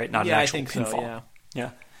think, right? Not an actual pinfall. So, yeah.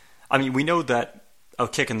 I mean, we know that a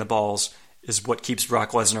kick in the balls is what keeps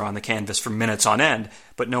Brock Lesnar on the canvas for minutes on end,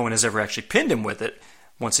 but no one has ever actually pinned him with it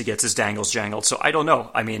once he gets his dangles jangled. So I don't know.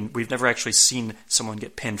 I mean, we've never actually seen someone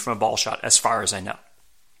get pinned from a ball shot, as far as I know.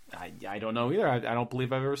 I don't know either. I don't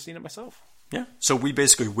believe I've ever seen it myself. Yeah. So we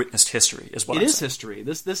basically witnessed history, is what I'm saying. It is history.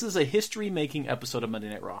 This is a history-making episode of Monday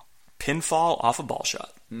Night Raw. Pinfall off a ball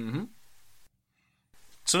shot. Mm-hmm.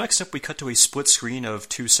 So next up, we cut to a split screen of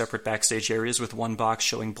 2 separate backstage areas, with one box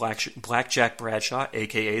showing Blackjack Bradshaw,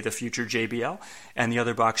 a.k.a. the future JBL, and the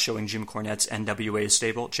other box showing Jim Cornette's NWA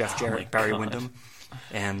stable, Jeff Jarrett, Barry Windham,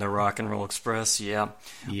 and the Rock and Roll Express. Yeah.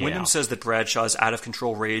 Windham says that Bradshaw's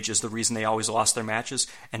out-of-control rage is the reason they always lost their matches,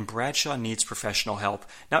 and Bradshaw needs professional help.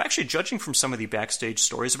 Now, actually, judging from some of the backstage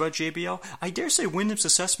stories about JBL, I dare say Windham's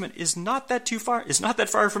assessment is not that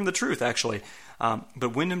far from the truth, actually.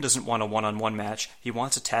 But Windham doesn't want a one-on-one match. He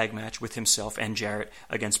wants a tag match with himself and Jarrett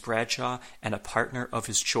against Bradshaw and a partner of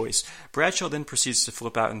his choice. Bradshaw then proceeds to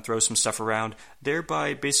flip out and throw some stuff around,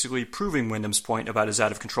 thereby basically proving Windham's point about his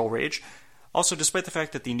out-of-control rage. Also, despite the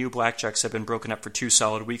fact that the new Blackjacks have been broken up for 2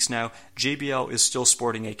 solid weeks now, JBL is still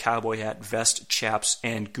sporting a cowboy hat, vest, chaps,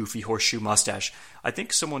 and goofy horseshoe mustache. I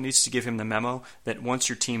think someone needs to give him the memo that once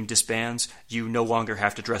your team disbands, you no longer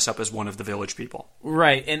have to dress up as one of the Village people.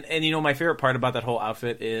 Right, and my favorite part about that whole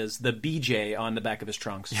outfit is the BJ on the back of his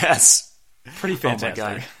trunks. Yes. Pretty fantastic. Oh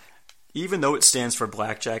my God. Even though it stands for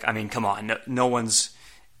Blackjack, I mean, come on, no one's...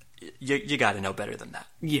 You got to know better than that.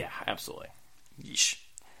 Yeah, absolutely. Yeesh.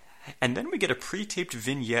 And then we get a pre-taped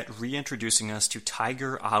vignette reintroducing us to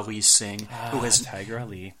Tiger Ali Singh, who has... Tiger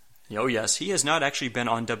Ali. Oh, yes. He has not actually been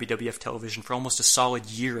on WWF television for almost a solid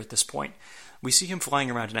year at this point. We see him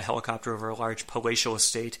flying around in a helicopter over a large palatial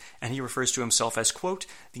estate, and he refers to himself as, quote,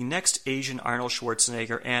 the next Asian Arnold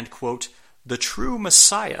Schwarzenegger and, quote, the true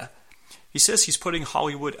Messiah. He says he's putting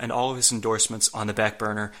Hollywood and all of his endorsements on the back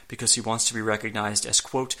burner because he wants to be recognized as,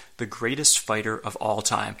 quote, the greatest fighter of all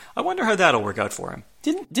time. I wonder how that'll work out for him.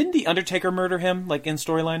 Didn't The Undertaker murder him, like, in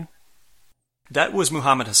storyline? That was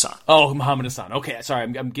Muhammad Hassan. Oh, Muhammad Hassan. Okay,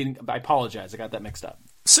 sorry, I apologize. I got that mixed up.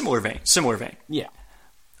 Similar vein. Yeah.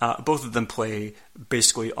 Both of them play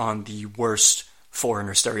basically on the worst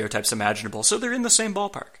foreigner stereotypes imaginable, so they're in the same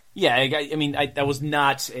ballpark. Yeah, I mean, that was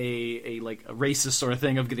not a racist sort of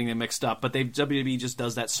thing of getting them mixed up, but WWE just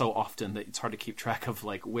does that so often that it's hard to keep track of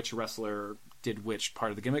like which wrestler did which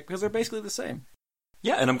part of the gimmick because they're basically the same.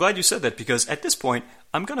 Yeah, and I'm glad you said that because at this point,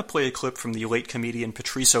 I'm going to play a clip from the late comedian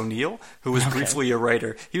Patrice O'Neal, who was briefly a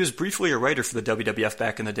writer. He was briefly a writer for the WWF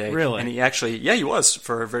back in the day. Really? And he was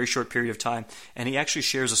for a very short period of time. And he actually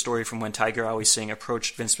shares a story from when Tiger Ali Singh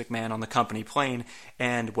approached Vince McMahon on the company plane.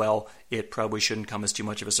 And, well, it probably shouldn't come as too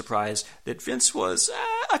much of a surprise that Vince was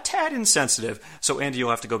a tad insensitive. So, Andy, you'll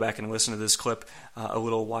have to go back and listen to this clip a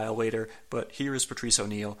little while later. But here is Patrice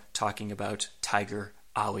O'Neal talking about Tiger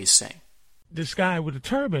Ali Singh. This guy with the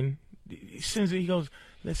turban, he goes,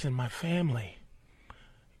 listen, my family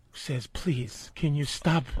says, please, can you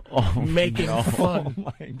stop making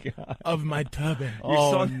fun of my turban?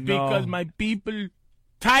 Because my people,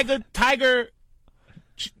 Tiger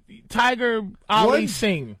Ali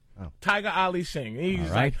Singh. Tiger Ali Singh.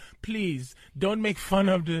 He's like, please, don't make fun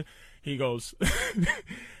of the... He goes,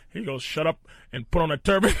 shut up and put on a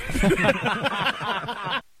turban.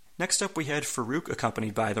 Next up, we had Farouk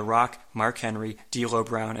accompanied by The Rock, Mark Henry, D'Lo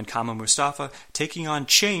Brown, and Kama Mustafa, taking on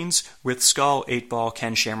Chains with Skull, 8-Ball,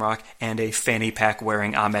 Ken Shamrock, and a fanny pack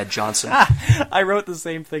wearing Ahmed Johnson. I wrote the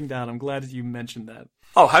same thing down. I'm glad you mentioned that.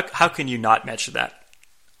 Oh, how can you not mention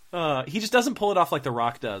that? He just doesn't pull it off like The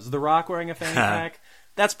Rock does. The Rock wearing a fanny pack,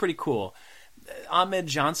 that's pretty cool. Ahmed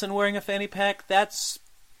Johnson wearing a fanny pack,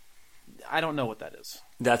 I don't know what that is.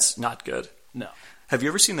 That's not good. No. Have you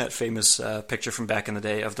ever seen that famous picture from back in the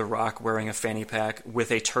day of The Rock wearing a fanny pack with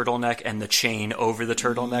a turtleneck and the chain over the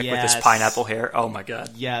turtleneck with his pineapple hair? Oh, my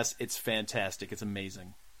God. Yes, it's fantastic. It's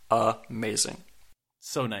amazing. Amazing.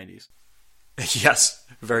 So 90s. Yes,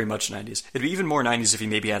 very much 90s. It'd be even more 90s if he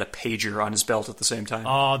maybe had a pager on his belt at the same time.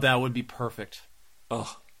 Oh, that would be perfect.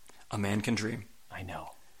 Oh, a man can dream. I know.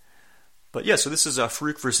 But yeah, so this is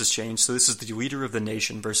Farouk versus Change. So this is the leader of the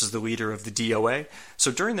nation versus the leader of the DOA.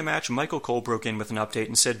 So during the match, Michael Cole broke in with an update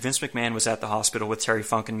and said Vince McMahon was at the hospital with Terry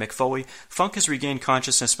Funk and Mick Foley. Funk has regained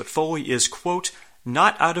consciousness, but Foley is, quote,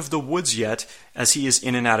 not out of the woods yet, as he is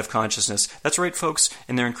in and out of consciousness. That's right, folks.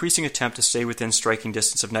 In their increasing attempt to stay within striking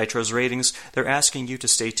distance of Nitro's ratings, they're asking you to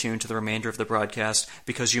stay tuned to the remainder of the broadcast,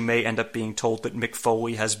 because you may end up being told that Mick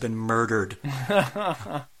Foley has been murdered.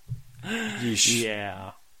 Yeesh.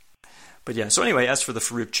 Yeah. But yeah, so anyway, as for the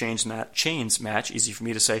Farouk Chains match, easy for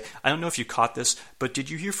me to say, I don't know if you caught this, but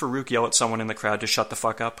did you hear Farouk yell at someone in the crowd to shut the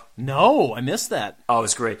fuck up? No, I missed that. Oh, it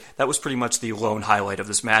was great. That was pretty much the lone highlight of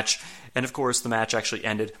this match. And of course, the match actually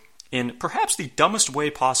ended in perhaps the dumbest way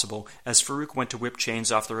possible, as Farouk went to whip Chains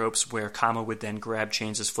off the ropes, where Kama would then grab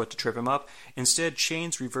Chains' foot to trip him up. Instead,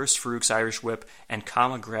 Chains reversed Farouk's Irish whip, and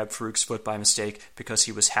Kama grabbed Farouk's foot by mistake because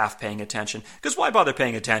he was half paying attention. Because why bother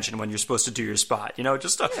paying attention when you're supposed to do your spot? You know,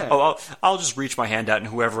 just, I'll just reach my hand out, and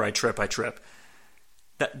whoever I trip, I trip.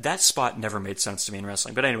 That spot never made sense to me in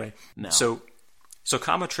wrestling. But anyway, no. So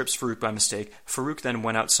Kama trips Farouk by mistake. Farouk then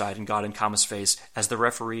went outside and got in Kama's face, as the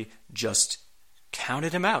referee just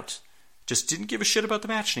counted him out. Just didn't give a shit about the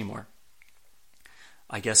match anymore.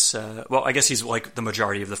 I guess he's like the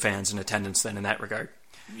majority of the fans in attendance then in that regard.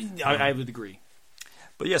 I would agree.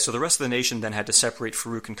 But yeah, so the rest of the nation then had to separate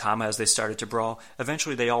Farouk and Kama as they started to brawl.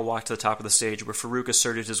 Eventually they all walked to the top of the stage, where Farouk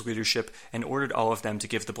asserted his leadership and ordered all of them to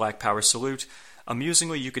give the Black Power salute.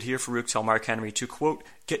 Amusingly, you could hear Farouk tell Mark Henry to, quote,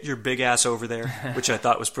 get your big ass over there, which I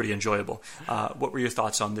thought was pretty enjoyable. What were your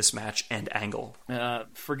thoughts on this match and angle?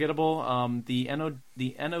 Forgettable. The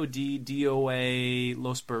NOD DOA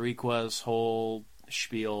Los Boricuas whole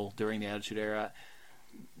spiel during the Attitude Era,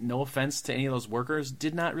 no offense to any of those workers,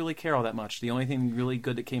 did not really care all that much. The only thing really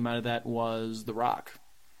good that came out of that was The Rock.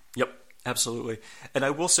 Yep, absolutely. And I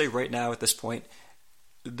will say right now at this point,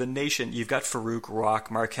 the nation, you've got Farouk,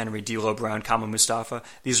 Rock, Mark Henry, D'Lo Brown, Kama Mustafa.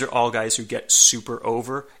 These are all guys who get super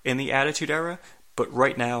over in the Attitude Era, but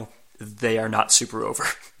right now, they are not super over.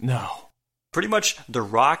 No. Pretty much, The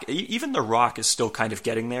Rock, even The Rock is still kind of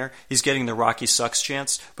getting there. He's getting the Rocky Sucks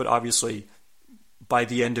chance, but obviously, by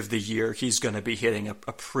the end of the year, he's going to be hitting a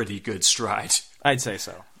pretty good stride. I'd say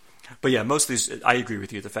so. But yeah, most of these, I agree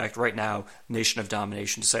with you. The fact right now, Nation of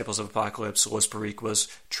Domination, Disciples of Apocalypse, Los Boricuas,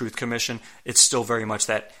 Truth Commission, it's still very much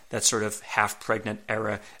that sort of half-pregnant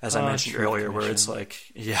era, as I mentioned earlier, Commission. Where it's like,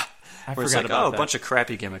 yeah, where it's like, a bunch of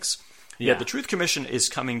crappy gimmicks. Yeah, the Truth Commission is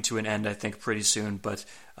coming to an end, I think, pretty soon, but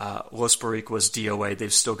Los Boricuas, DOA,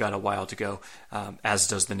 they've still got a while to go, as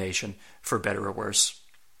does the Nation, for better or worse.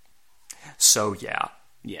 So, yeah.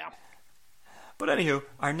 Yeah. But anywho,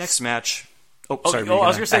 our next match... I was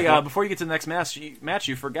going to say, before you get to the next match,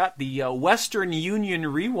 you forgot the Western Union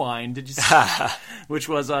Rewind, did you see? Which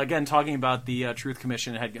was, again, talking about the Truth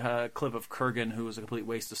Commission. It had a clip of Kurgan, who was a complete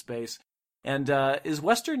waste of space. And is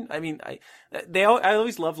Western, I mean, I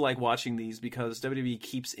always love like watching these because WWE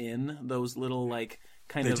keeps in those little like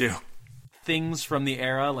kind of things from the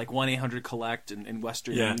era, like 1-800-COLLECT and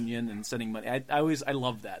Western Union and sending money. I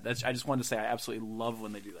love that. I just wanted to say I absolutely love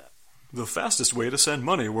when they do that. The fastest way to send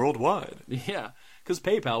money worldwide. Yeah, because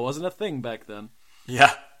PayPal wasn't a thing back then.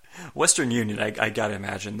 Yeah. Western Union, I gotta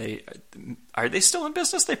imagine, are they still in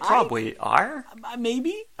business? They probably are.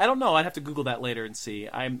 Maybe. I don't know. I'd have to Google that later and see.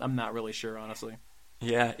 I'm not really sure, honestly.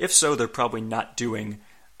 Yeah, if so, they're probably not doing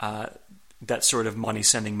that sort of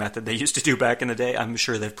money-sending method they used to do back in the day. I'm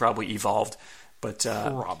sure they've probably evolved. But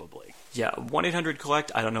probably. Yeah,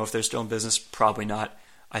 1-800-COLLECT, I don't know if they're still in business. Probably not.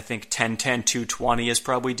 I think 1010-220 is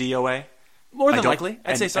probably DOA. More than likely.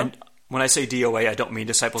 I'd say so. And when I say DOA, I don't mean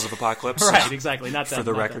Disciples of Apocalypse. Right, exactly. Not that, for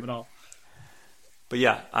the not record. Them at all. But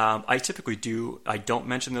yeah, I don't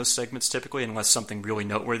mention those segments typically unless something really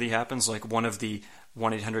noteworthy happens. Like one of the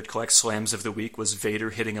 1-800-COLLECT slams of the week was Vader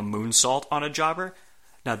hitting a moonsault on a jobber.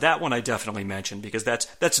 Now that one I definitely mentioned because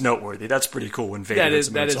that's noteworthy. That's pretty cool when Vader hits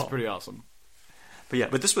a moonsault. That is pretty awesome. But yeah,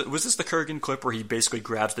 was this the Kurgan clip where he basically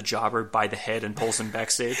grabs the jobber by the head and pulls him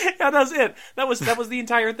backstage? Yeah, that was it. That was the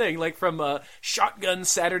entire thing. Like from Shotgun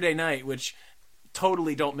Saturday Night, which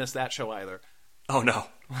totally don't miss that show either. Oh no.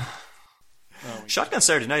 Shotgun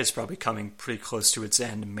Saturday Night is probably coming pretty close to its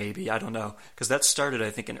end, maybe. I don't know. Because that started,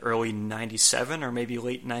 I think, in early 97 or maybe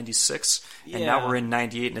late 96. Yeah. And now we're in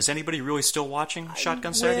 98. And is anybody really still watching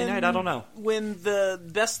Shotgun Saturday Night? I don't know. When the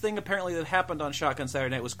best thing apparently that happened on Shotgun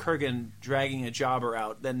Saturday Night was Kurgan dragging a jobber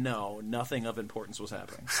out, then no, nothing of importance was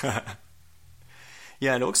happening.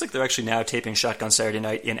 Yeah, and it looks like they're actually now taping Shotgun Saturday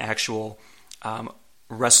Night in actual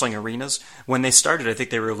wrestling arenas. When they started, I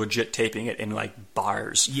think they were legit taping it in like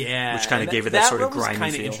bars. Yeah. Which kind of gave it that sort of grimy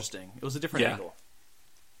kind of feel. Interesting. It was a different angle.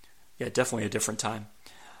 Yeah, definitely a different time.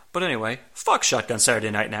 But anyway, fuck Shotgun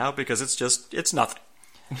Saturday Night now, because it's nothing.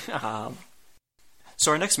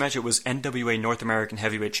 So our next match, it was NWA North American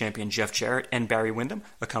Heavyweight Champion Jeff Jarrett and Barry Windham,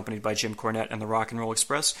 accompanied by Jim Cornette and the Rock and Roll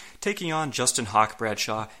Express, taking on Justin Hawk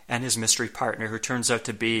Bradshaw and his mystery partner, who turns out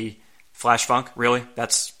to be Flash Funk. Really?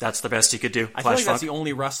 That's the best he could do. I feel like that's the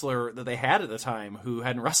only wrestler that they had at the time who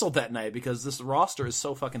hadn't wrestled that night, because this roster is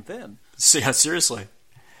so fucking thin. Yeah, seriously.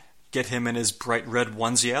 Get him in his bright red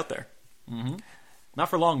onesie out there. Mm-hmm. Not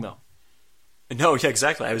for long, though. No, yeah,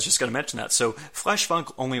 exactly. I was just going to mention that. So Flash Funk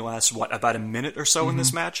only lasts, about a minute or so in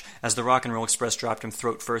this match, as the Rock and Roll Express dropped him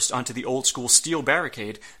throat first onto the old-school steel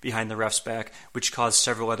barricade behind the ref's back, which caused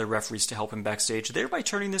several other referees to help him backstage, thereby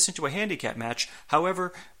turning this into a handicap match.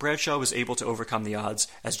 However, Bradshaw was able to overcome the odds,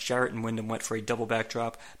 as Jarrett and Windham went for a double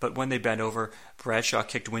backdrop, but when they bent over, Bradshaw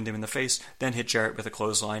kicked Windham in the face, then hit Jarrett with a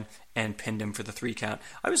clothesline, and pinned him for the 3 count.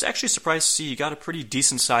 I was actually surprised to see he got a pretty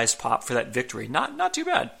decent-sized pop for that victory. Not too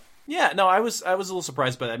bad. Yeah, no, I was a little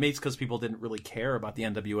surprised by that. Maybe it's because people didn't really care about the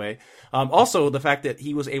NWA. Also, the fact that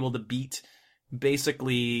he was able to beat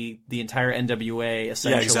basically the entire NWA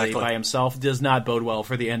essentially by himself does not bode well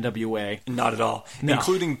for the NWA. Not at all. No.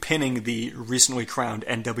 Including pinning the recently crowned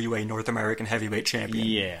NWA North American Heavyweight Champion.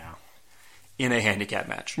 Yeah. In a handicap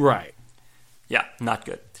match. Right. Yeah, not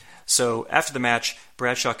good. So after the match,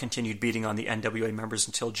 Bradshaw continued beating on the NWA members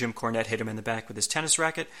until Jim Cornette hit him in the back with his tennis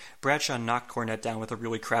racket. Bradshaw knocked Cornette down with a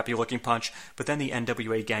really crappy-looking punch, but then the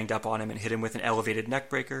NWA ganged up on him and hit him with an elevated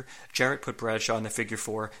neckbreaker. Jarrett put Bradshaw in the figure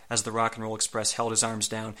 4 as the Rock and Roll Express held his arms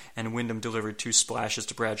down, and Windham delivered 2 splashes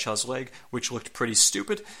to Bradshaw's leg, which looked pretty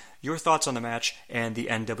stupid. Your thoughts on the match and the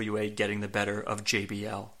NWA getting the better of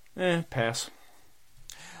JBL? Pass.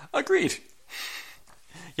 Agreed.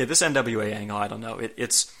 Yeah, this NWA angle, I don't know.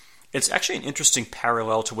 It's actually an interesting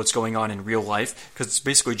parallel to what's going on in real life, because it's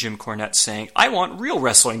basically Jim Cornette saying, I want real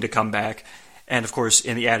wrestling to come back. And of course,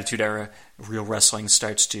 in the Attitude Era, real wrestling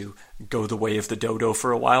starts to go the way of the dodo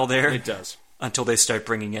for a while there. It does. Until they start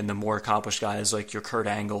bringing in the more accomplished guys like your Kurt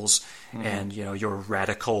Angles and your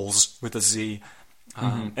Radicals with a Z.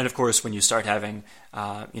 And of course, when you start having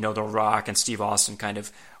The Rock and Steve Austin kind of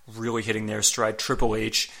really hitting their stride, Triple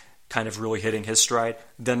H kind of really hitting his stride,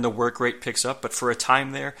 then the work rate picks up. But for a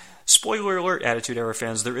time there, spoiler alert, Attitude Era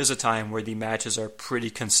fans, there is a time where the matches are pretty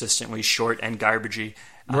consistently short and garbagey,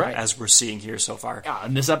 as we're seeing here so far. Yeah,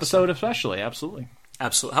 in this episode especially, absolutely.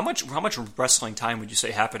 Absolutely. How much wrestling time would you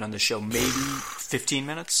say happened on the show? Maybe 15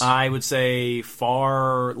 minutes? I would say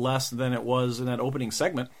far less than it was in that opening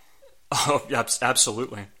segment. Oh,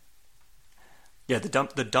 absolutely. Yeah, the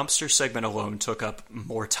dumpster segment alone took up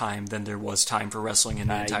more time than there was time for wrestling in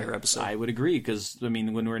the entire episode. I would agree, because, I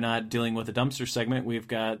mean, when we're not dealing with the dumpster segment, we've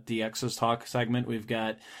got the Exos Talk segment, we've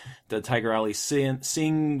got the Tiger Ali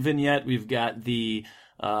Sing vignette, we've got the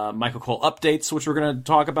Michael Cole updates, which we're going to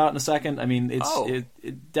talk about in a second. I mean,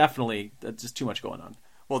 it definitely, that's just too much going on.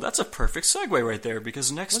 Well, that's a perfect segue right there,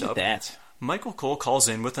 because next Look up, at that. Michael Cole calls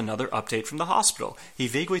in with another update from the hospital. He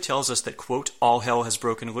vaguely tells us that, quote, all hell has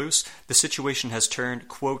broken loose, the situation has turned,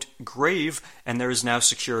 quote, grave, and there is now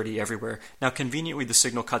security everywhere. Now, conveniently, the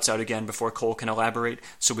signal cuts out again before Cole can elaborate,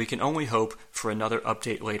 so we can only hope for another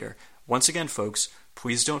update later. Once again, folks,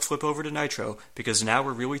 please don't flip over to Nitro, because now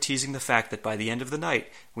we're really teasing the fact that by the end of the night,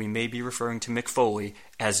 we may be referring to Mick Foley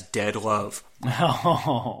as Dead Love.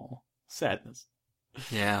 Oh, sadness.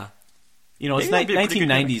 Yeah. You know, it's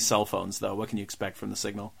 1990s cell phones, though. What can you expect from the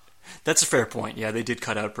signal? That's a fair point. Yeah, they did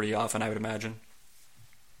cut out pretty often, I would imagine.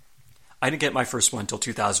 I didn't get my first one until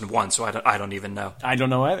 2001, so I don't even know. I don't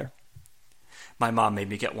know either. My mom made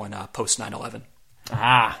me get one post 9/11.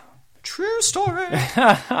 Ah. True story.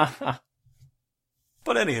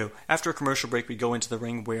 But anywho, after a commercial break, we go into the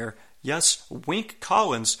ring where, yes, Wink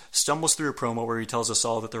Collins stumbles through a promo where he tells us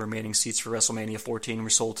all that the remaining seats for WrestleMania 14 were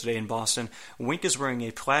sold today in Boston. Wink is wearing a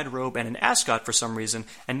plaid robe and an ascot for some reason,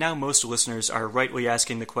 and now most listeners are rightly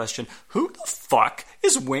asking the question, who the fuck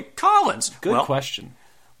is Wink Collins? Good question.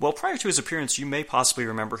 Well, prior to his appearance, you may possibly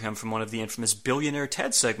remember him from one of the infamous Billionaire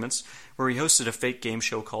Ted segments, where he hosted a fake game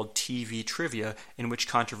show called TV Trivia, in which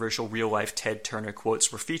controversial real-life Ted Turner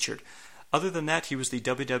quotes were featured. Other than that, he was the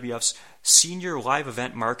WWF's senior live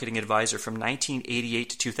event marketing advisor from 1988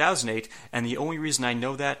 to 2008, and the only reason I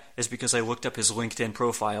know that is because I looked up his LinkedIn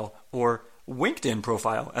profile, or WinkedIn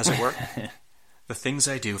profile, as it were. The things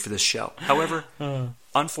I do for this show. However,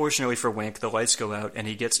 unfortunately for Wink, the lights go out, and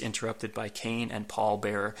he gets interrupted by Kane and Paul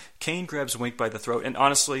Bearer. Kane grabs Wink by the throat, and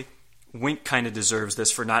honestly, Wink kind of deserves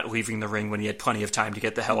this for not leaving the ring when he had plenty of time to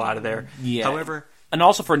get the hell out of there. Yeah. However, And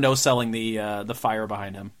also for no selling the fire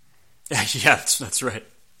behind him. Yeah, that's right.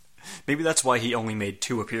 Maybe that's why he only made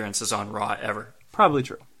 2 appearances on Raw ever. Probably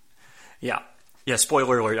true. Yeah. Yeah,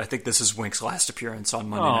 spoiler alert, I think this is Wink's last appearance on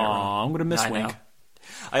Monday Night Raw. I'm going to miss Wink. Know.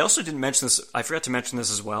 I also didn't mention this, I forgot to mention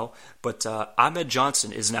this as well, but Ahmed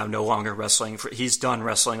Johnson is now no longer wrestling. He's done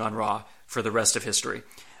wrestling on Raw for the rest of history.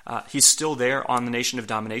 He's still there on the Nation of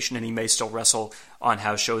Domination, and he may still wrestle on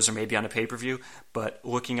house shows or maybe on a pay-per-view, but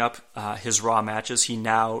looking up his Raw matches, he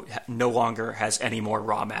now no longer has any more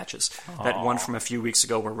Raw matches. Aww. That one from a few weeks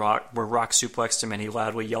ago where Rock suplexed him and he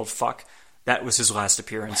loudly yelled, "Fuck," that was his last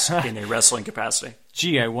appearance in a wrestling capacity.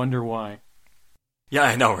 Gee, I wonder why. Yeah,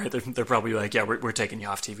 I know, right? They're probably like, yeah, we're taking you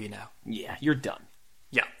off TV now. Yeah, you're done.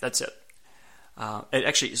 Yeah, that's it.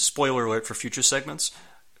 Actually, spoiler alert for future segments.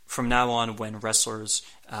 From now on, when wrestlers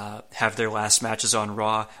have their last matches on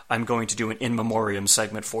Raw, I'm going to do an in memoriam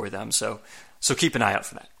segment for them. So keep an eye out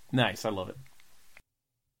for that. Nice, I love it.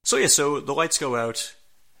 So the lights go out,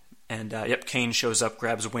 and Kane shows up,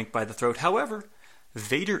 grabs Wink by the throat. However,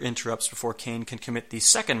 Vader interrupts before Kane can commit the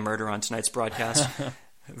second murder on tonight's broadcast.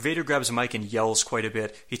 Vader grabs a mic and yells quite a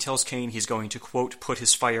bit. He tells Kane he's going to, quote, put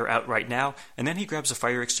his fire out right now, and then he grabs a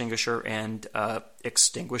fire extinguisher and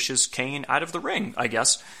extinguishes Kane out of the ring, I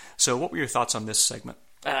guess. So what were your thoughts on this segment?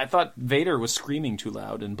 I thought Vader was screaming too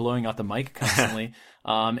loud and blowing out the mic constantly.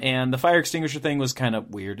 And the fire extinguisher thing was kind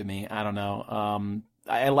of weird to me. I don't know.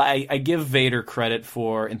 I give Vader credit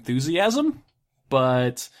for enthusiasm,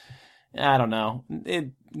 but I don't know.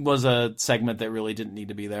 It was a segment that really didn't need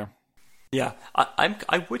to be there. Yeah,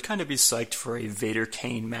 I would kind of be psyched for a Vader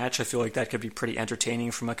Kane match. I feel like that could be pretty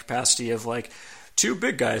entertaining from a capacity of like 2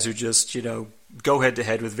 big guys who just, go head to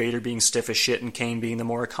head with Vader being stiff as shit and Kane being the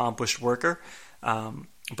more accomplished worker.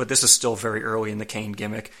 But this is still very early in the Kane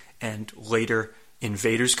gimmick and later in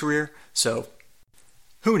Vader's career. So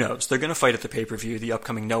who knows? They're going to fight at the pay-per-view, the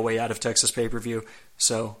upcoming No Way Out of Texas pay-per-view.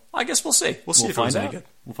 So I guess we'll see. We'll see if it was any good.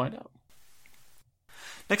 We'll find out.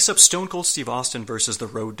 Next up, Stone Cold Steve Austin versus the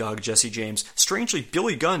Road Dogg Jesse James. Strangely,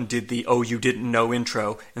 Billy Gunn did the "Oh, you didn't know"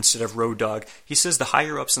 intro instead of Road Dogg. He says the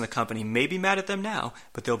higher-ups in the company may be mad at them now,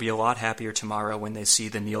 but they'll be a lot happier tomorrow when they see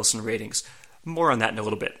the Nielsen ratings. More on that in a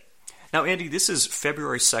little bit. Now, Andy, this is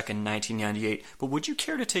February 2nd, 1998, but would you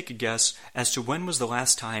care to take a guess as to when was the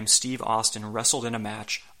last time Steve Austin wrestled in a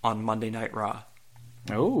match on Monday Night Raw?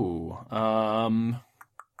 Oh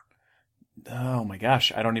my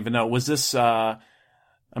gosh, I don't even know. Was this...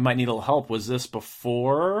 I might need a little help. Was this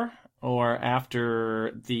before or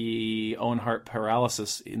after the Owen Hart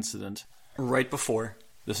paralysis incident? Right before.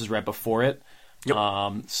 This is right before it. Yep.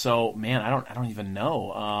 So man, I don't even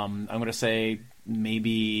know. I'm going to say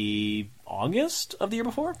maybe August of the year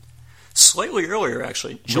before. Slightly earlier,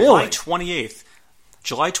 actually. Really?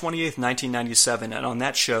 July 28th, 1997, and on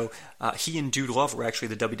that show, he and Dude Love were actually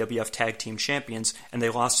the WWF Tag Team Champions, and they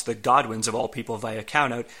lost to the Godwins, of all people, via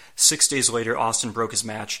countout. 6 days later, Austin broke his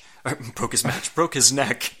neck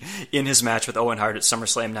in his match with Owen Hart at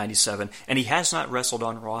SummerSlam 97, and he has not wrestled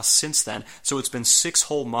on Raw since then, so it's been 6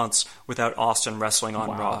 whole months without Austin wrestling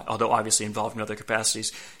on Raw, although obviously involved in other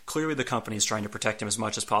capacities. Clearly the company is trying to protect him as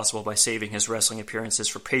much as possible by saving his wrestling appearances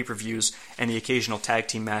for pay-per-views and the occasional tag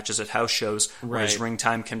team matches at house shows where his ring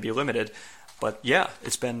time can be limited. But yeah,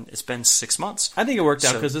 it's been 6 months. I think it worked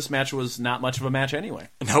out because this match was not much of a match anyway.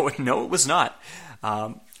 No, it was not.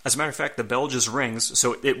 As a matter of fact, the bell just rings.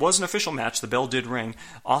 So it was an official match. The bell did ring.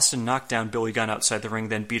 Austin knocked down Billy Gunn outside the ring,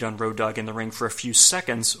 then beat on Road Dogg in the ring for a few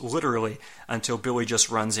seconds, literally, until Billy just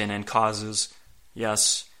runs in and causes,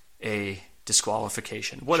 yes, a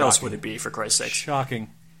disqualification. What else would it be, for Christ's sake? Shocking.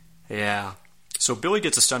 Yeah. So Billy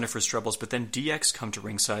gets a stunner for his troubles, but then DX come to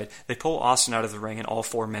ringside. They pull Austin out of the ring, and all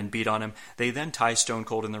 4 men beat on him. They then tie Stone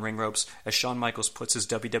Cold in the ring ropes as Shawn Michaels puts his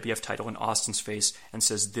WWF title in Austin's face and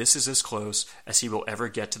says this is as close as he will ever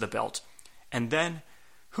get to the belt. And then,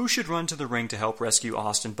 who should run to the ring to help rescue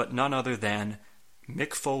Austin but none other than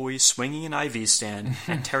Mick Foley swinging an IV stand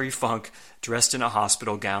and Terry Funk dressed in a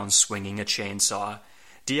hospital gown swinging a chainsaw.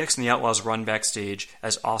 DX and the Outlaws run backstage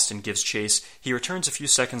as Austin gives chase. He returns a few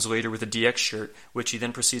seconds later with a DX shirt, which he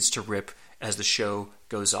then proceeds to rip as the show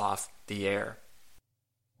goes off the air.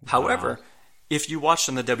 Wow. However, if you watched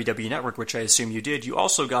on the WWE Network, which I assume you did, you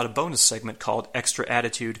also got a bonus segment called Extra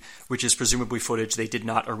Attitude, which is presumably footage they did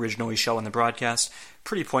not originally show in the broadcast.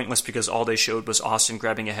 Pretty pointless because all they showed was Austin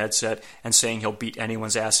grabbing a headset and saying he'll beat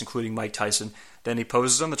anyone's ass, including Mike Tyson. Then he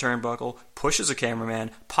poses on the turnbuckle, pushes a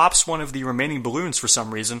cameraman, pops one of the remaining balloons for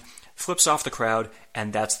some reason, flips off the crowd,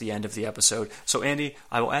 and that's the end of the episode. So Andy,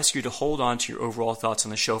 I will ask you to hold on to your overall thoughts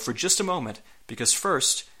on the show for just a moment, because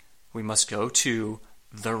first, we must go to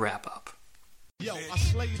the wrap-up. Yo, I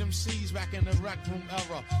slayed them C's back in the rec room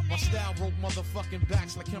era. My style broke motherfucking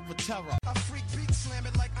backs like him for terror. I freak beat slam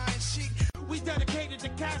it like Iron Sheik. We dedicated to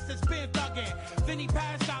cats that's been thuggin'. Vinny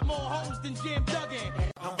Paz got more hoes than Jim Duggan.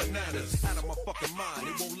 I'm bananas, out of my fucking mind.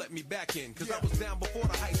 They won't let me back in, cause I was down before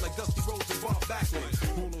the hype like Dusty Rhodes and Bob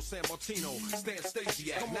Backlund. Bruno San Martino, Stan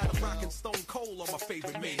Stasiak. Now I'm rockin' Stone Cold on my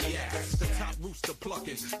favorite maniacs. The top rooster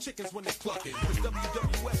plucking, chickens when they clucking. Cause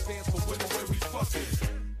WWF stands for women where we fucking.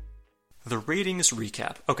 The ratings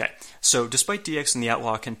recap. Okay, so despite DX and the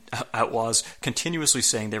Outlaws continuously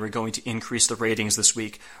saying they were going to increase the ratings this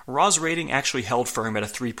week, Raw's rating actually held firm at a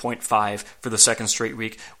 3.5 for the second straight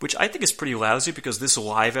week, which I think is pretty lousy because this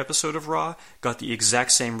live episode of Raw got the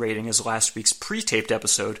exact same rating as last week's pre-taped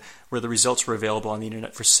episode, where the results were available on the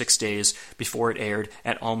internet for 6 days before it aired,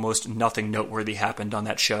 and almost nothing noteworthy happened on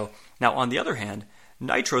that show. Now, on the other hand,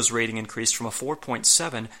 Nitro's rating increased from a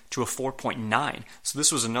 4.7 to a 4.9, so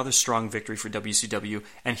this was another strong victory for WCW,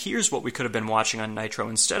 and here's what we could have been watching on Nitro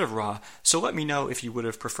instead of Raw, so let me know if you would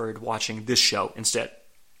have preferred watching this show instead.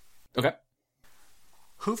 Okay.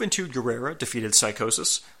 Juventud Guerrera defeated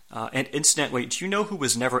Psychosis, and incidentally, do you know who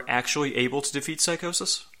was never actually able to defeat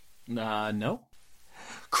Psychosis? No.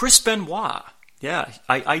 Chris Benoit. Yeah,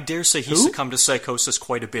 I dare say he succumbed to Psychosis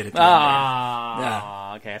quite a bit at the end.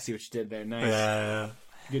 Yeah. Okay, I see what you did there. Nice. Yeah.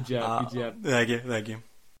 Good job, good job. Thank you.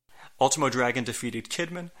 Ultimo Dragon defeated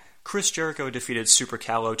Kidman. Chris Jericho defeated Super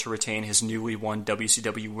Callow to retain his newly won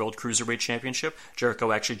WCW World Cruiserweight Championship.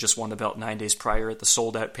 Jericho actually just won the belt 9 days prior at the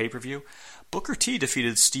sold-out pay-per-view. Booker T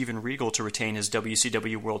defeated Steven Regal to retain his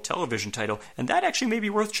WCW World Television title, and that actually may be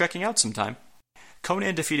worth checking out sometime.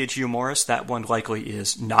 Conan defeated Hugh Morris. That one likely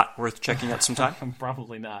is not worth checking out sometime.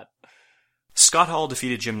 Probably not. Scott Hall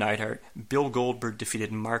defeated Jim Neidhart. Bill Goldberg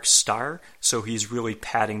defeated Mark Starr, so he's really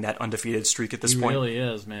padding that undefeated streak at this point. He really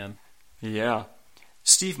is, man. Yeah.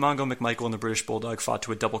 Steve Mongo McMichael and the British Bulldog fought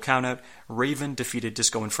to a double countout. Raven defeated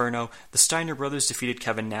Disco Inferno. The Steiner brothers defeated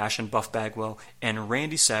Kevin Nash and Buff Bagwell. And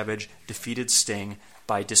Randy Savage defeated Sting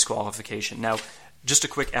by disqualification. Now, just a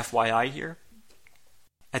quick FYI here.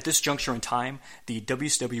 At this juncture in time, the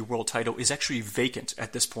WCW World title is actually vacant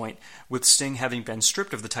at this point, with Sting having been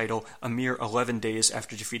stripped of the title a mere 11 days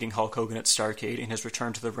after defeating Hulk Hogan at Starrcade in his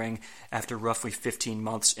return to the ring after roughly 15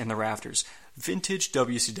 months in the rafters. Vintage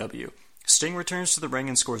WCW. Sting returns to the ring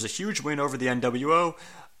and scores a huge win over the NWO.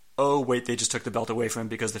 Oh, wait, they just took the belt away from him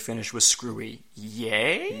because the finish was screwy.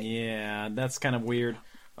 Yay? Yeah, that's kind of weird.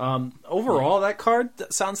 Overall, that card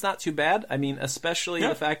sounds not too bad. I mean, especially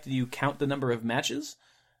the fact that you count the number of matches.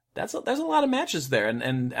 There's a lot of matches there,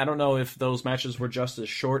 and I don't know if those matches were just as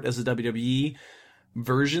short as the WWE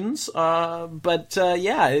versions, but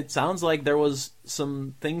it sounds like there was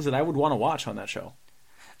some things that I would want to watch on that show.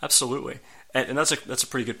 Absolutely. And that's a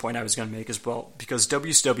pretty good point I was going to make as well, because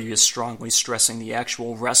WCW is strongly stressing the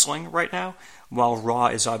actual wrestling right now, while Raw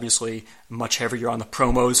is obviously much heavier on the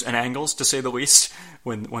promos and angles, to say the least,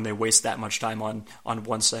 when they waste that much time on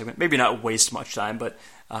one segment. Maybe not waste much time, but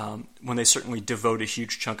when they certainly devote a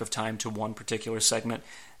huge chunk of time to one particular segment,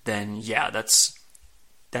 then yeah, that's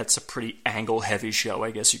a pretty angle-heavy show,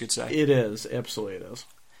 I guess you could say. It is. Absolutely it is.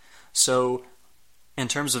 So, in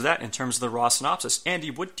terms of the Raw synopsis, Andy,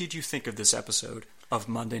 what did you think of this episode of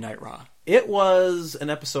Monday Night Raw? It was an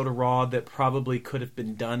episode of Raw that probably could have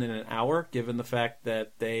been done in an hour, given the fact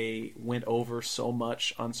that they went over so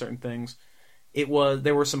much on certain things. There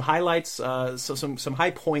were some highlights, some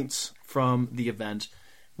high points from the event.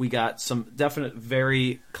 We got some definite,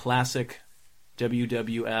 very classic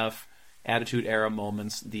WWF Attitude Era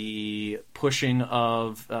moments. The pushing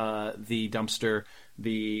of the dumpster,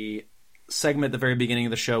 the segment at the very beginning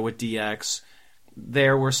of the show with DX.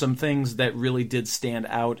 There were some things that really did stand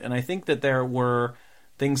out, and I think that there were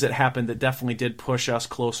things that happened that definitely did push us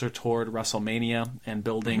closer toward WrestleMania and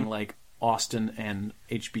building like Austin and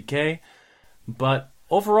HBK. But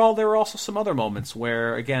overall, there were also some other moments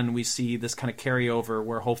where, again, we see this kind of carryover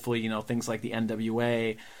where hopefully, things like the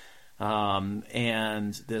NWA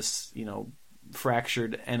and this,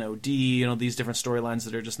 fractured NOD, these different storylines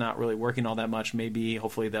that are just not really working all that much, maybe,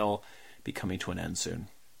 hopefully they'll be coming to an end soon.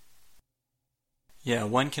 Yeah,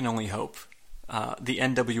 one can only hope. The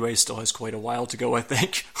NWA still has quite a while to go, I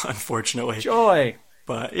think, unfortunately. Joy!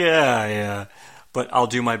 But yeah. But I'll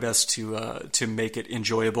do my best to make it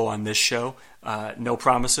enjoyable on this show. No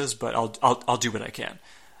promises, but I'll do what I can.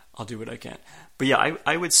 But yeah,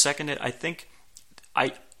 I would second it. I think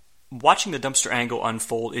watching the dumpster angle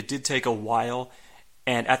unfold, it did take a while,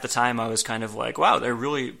 and at the time I was kind of like, wow, they're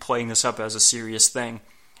really playing this up as a serious thing.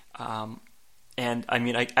 And I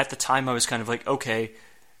mean, at the time I was kind of like, okay,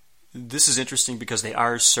 this is interesting because they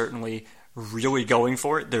are certainly really going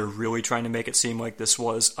for it. They're really trying to make it seem like this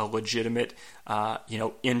was a legitimate,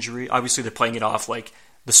 injury. Obviously, they're playing it off like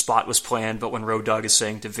the spot was planned, but when Road Dogg is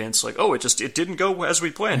saying to Vince, like, oh, it didn't go as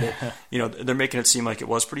we planned it, they're making it seem like it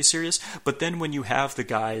was pretty serious. But then when you have the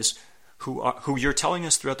guys who you're telling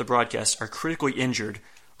us throughout the broadcast are critically injured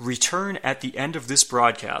return at the end of this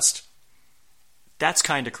broadcast, that's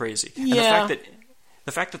kind of crazy. Yeah. And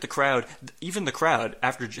the fact that the crowd,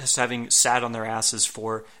 after just having sat on their asses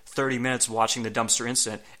for 30 minutes watching the dumpster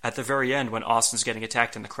incident, at the very end when Austin's getting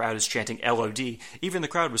attacked and the crowd is chanting LOD, even the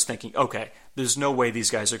crowd was thinking, okay, there's no way these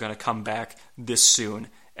guys are going to come back this soon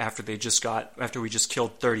after we just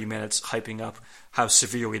killed 30 minutes hyping up how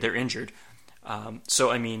severely they're injured. I feel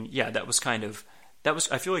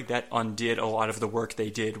like that undid a lot of the work they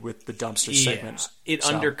did with the dumpster segments. It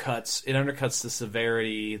undercuts the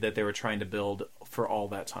severity that they were trying to build for all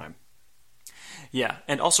that time. Yeah,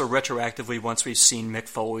 and also retroactively, once we've seen Mick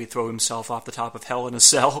Foley throw himself off the top of Hell in a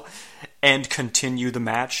Cell and continue the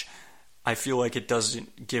match, I feel like it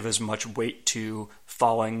doesn't give as much weight to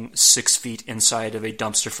falling 6 feet inside of a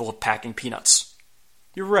dumpster full of packing peanuts.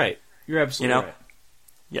 You're right. You're absolutely right.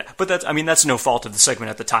 Yeah, but that's no fault of the segment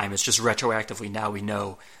at the time. It's just retroactively now we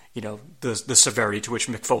know, the severity to which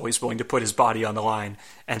Mick Foley's willing to put his body on the line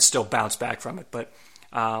and still bounce back from it. But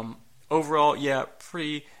overall, yeah,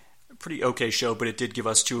 pretty okay show, but it did give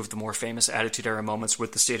us two of the more famous Attitude Era moments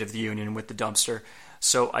with the State of the Union and with the dumpster.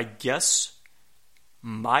 So I guess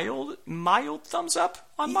mild thumbs up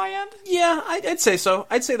on my end? Yeah, I'd say so.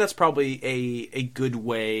 I'd say that's probably a good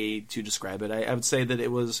way to describe it. I would say that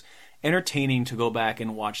it was entertaining to go back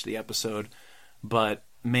and watch the episode, but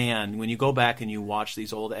man, when you go back and you watch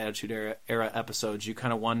these old Attitude Era episodes, you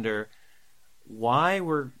kind of wonder why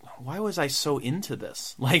was I so into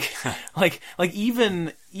this? Like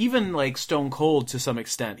even like Stone Cold to some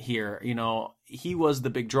extent here, he was the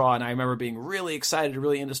big draw, and I remember being really excited,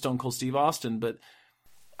 really into Stone Cold Steve Austin, but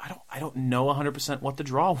I don't know 100% what the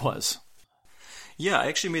draw was. Yeah, I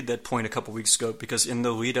actually made that point a couple weeks ago because in the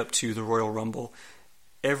lead up to the Royal Rumble,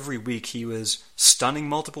 every week he was stunning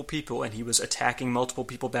multiple people and he was attacking multiple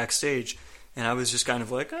people backstage, and I was just kind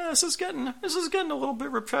of like, this is getting a little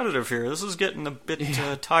bit repetitive here. This is getting a bit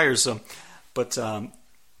tiresome. But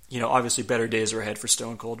obviously better days are ahead for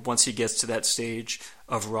Stone Cold once he gets to that stage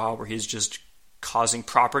of Raw where he's just causing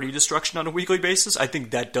property destruction on a weekly basis. I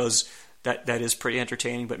think that is pretty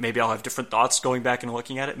entertaining, but maybe I'll have different thoughts going back and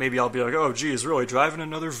looking at it. Maybe I'll be like, oh, geez, really driving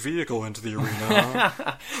another vehicle into the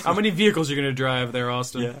arena. How many vehicles are you going to drive there,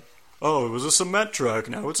 Austin? Yeah. Oh, it was a cement truck.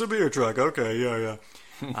 Now it's a beer truck. Okay, yeah.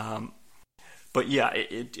 But yeah,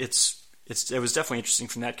 it was definitely interesting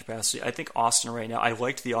from that capacity. I think Austin right now, I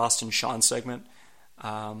liked the Austin-Shawn segment.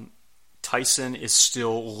 Tyson is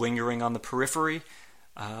still lingering on the periphery.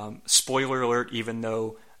 Spoiler alert, even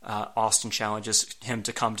though Austin challenges him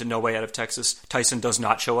to come to No Way Out of Texas, Tyson does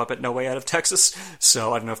not show up at No Way Out of Texas,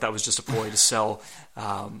 so I don't know if that was just a ploy to sell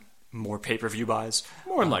more pay-per-view buys.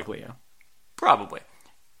 More than likely, yeah. Probably.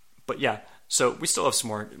 But yeah, so we still have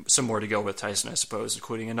some more to go with Tyson, I suppose,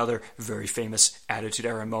 including another very famous Attitude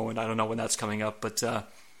Era moment. I don't know when that's coming up, but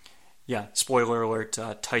yeah, spoiler alert,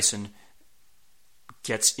 Tyson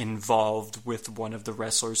gets involved with one of the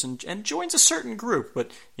wrestlers and joins a certain group,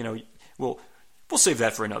 but we'll save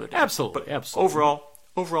that for another day. Absolutely, but absolutely.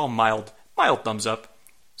 Overall, mild thumbs up.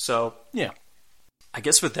 So yeah, I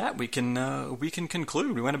guess with that we can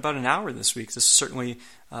conclude. We went about an hour this week. This is certainly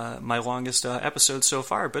my longest episode so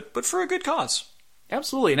far, but for a good cause.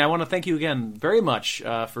 Absolutely, and I want to thank you again very much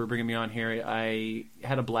for bringing me on here. I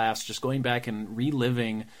had a blast just going back and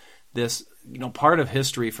reliving this, part of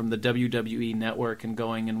history from the WWE network and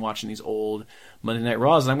going and watching these old Monday Night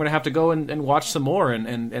Raws. And I'm going to have to go and watch some more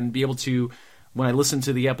and be able to, when I listen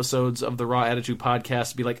to the episodes of the Raw Attitude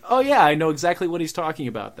podcast, be like, oh yeah, I know exactly what he's talking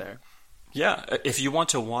about there. Yeah, if you want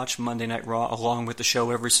to watch Monday Night Raw along with the show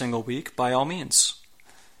every single week, by all means,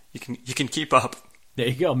 you can keep up. There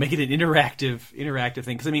you go. Make it an interactive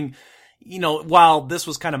thing. Because while this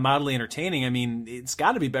was kind of mildly entertaining, it's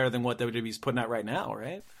got to be better than what WWE's putting out right now,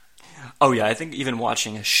 right? Oh yeah, I think even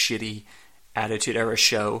watching a shitty Attitude Era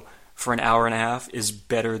show for an hour and a half is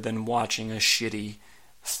better than watching a shitty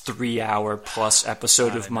 3-hour plus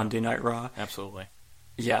episode of Monday Night Raw. Absolutely.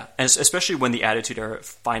 Yeah, and especially when the Attitude Era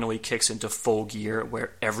finally kicks into full gear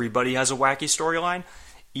where everybody has a wacky storyline,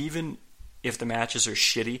 even if the matches are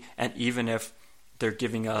shitty and even if they're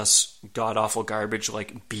giving us god-awful garbage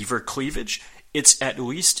like beaver cleavage, it's at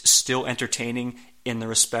least still entertaining in the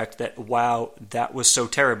respect that, wow, that was so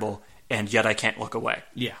terrible, and yet I can't look away.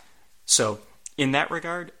 Yeah. So, in that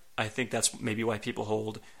regard, I think that's maybe why people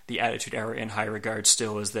hold the Attitude Era in high regard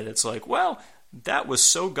still, is that it's like, well, that was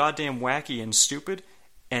so goddamn wacky and stupid,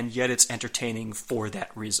 and yet it's entertaining for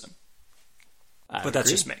that reason. But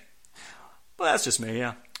that's just me.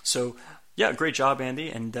 Yeah. So, yeah, great job, Andy.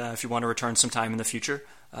 And if you want to return sometime in the future,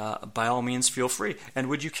 by all means, feel free. And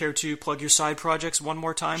would you care to plug your side projects one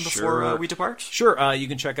more time before we depart? Sure. You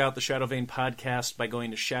can check out the Shadowvane podcast by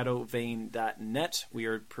going to shadowvane.net. We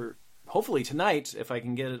are hopefully tonight, if I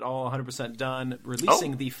can get it all 100% done,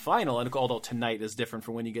 releasing the final, and although tonight is different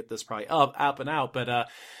from when you get this probably up and out, but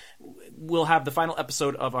we'll have the final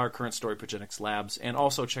episode of our current story, Progenics Labs, and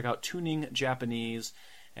also check out Tuning Japanese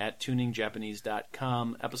at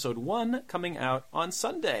tuningjapanese.com. Episode 1 coming out on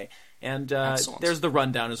Sunday. And there's the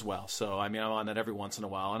rundown as well. So, I mean, I'm on that every once in a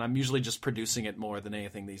while, and I'm usually just producing it more than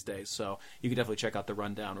anything these days. So you can definitely check out the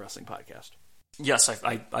Rundown Wrestling Podcast. Yes,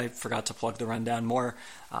 I forgot to plug the rundown more.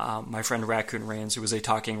 My friend Raccoon Reigns, who was a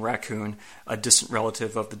talking raccoon, a distant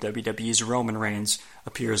relative of the WWE's Roman Reigns,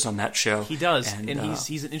 appears on that show. He does, and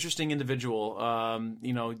he's an interesting individual.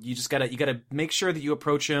 You just gotta make sure that you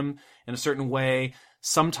approach him in a certain way.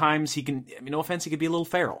 Sometimes he can, I mean, no offense, he could be a little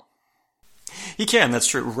feral. He can, that's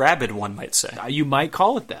true. Rabid, one might say. You might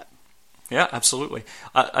call it that. Yeah, absolutely.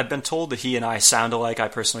 I've been told that he and I sound alike. I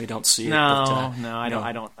personally don't see it. I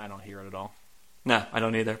don't hear it at all. No, I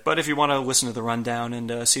don't either. But if you want to listen to the rundown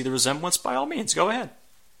and see the resemblance, by all means, go ahead.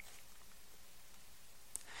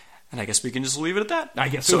 And I guess we can just leave it at that. I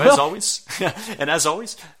guess so. As always,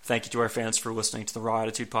 thank you to our fans for listening to the Raw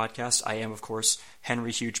Attitude Podcast. I am, of course,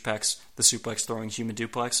 Henry Hugepex, the suplex-throwing human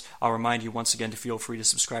duplex. I'll remind you once again to feel free to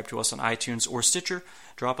subscribe to us on iTunes or Stitcher.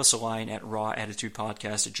 Drop us a line at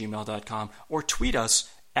rawattitudepodcast@gmail.com or tweet us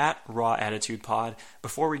at rawattitudepod.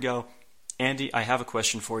 Before we go, Andy, I have a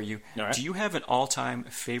question for you. All right. Do you have an all-time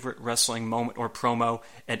favorite wrestling moment or promo?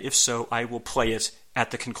 And if so, I will play it at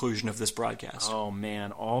the conclusion of this broadcast. Oh,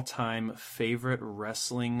 man. All-time favorite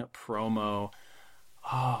wrestling promo.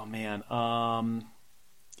 Oh, man.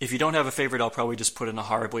 If you don't have a favorite, I'll probably just put in a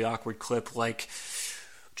horribly awkward clip like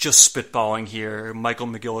just spitballing here. Michael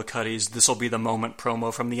McGillicuddy's "This'll Be the Moment"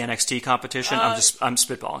 promo from the NXT competition. I'm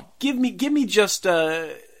spitballing. Give me just... how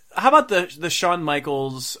about the Shawn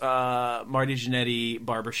Michaels, Marty Jannetty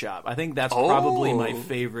barbershop? I think that's probably my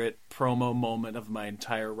favorite promo moment of my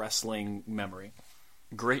entire wrestling memory.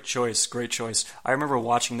 Great choice. I remember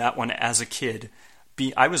watching that one as a kid.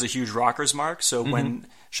 I was a huge Rockers mark, so when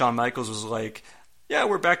Shawn Michaels was like, "Yeah,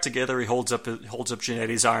 we're back together," he holds up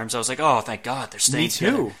Jannetty's arms. I was like, "Oh, thank God, they're staying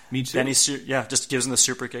together." Me too. Then he just gives him the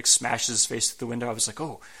super kick, smashes his face through the window. I was like,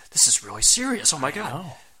 "Oh, this is really serious. Oh my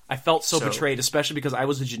God." I felt so betrayed, especially because I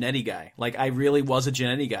was a Jannetty guy. Like, I really was a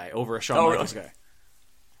Jannetty guy over a Shawn Michaels guy.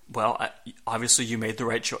 Well, obviously you made the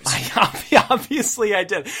right choice. Obviously I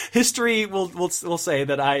did. History will say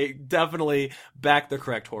that I definitely backed the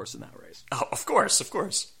correct horse in that race. Oh, of course.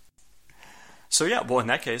 So yeah, well, in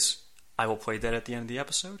that case, I will play that at the end of the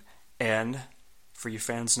episode. And for you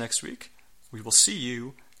fans next week, we will see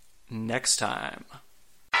you next time.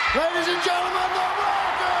 Ladies and gentlemen, the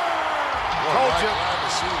Rockers! Told you. Glad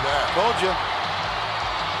to see that. Told you.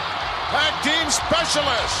 Tag team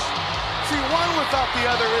specialists. See, one without the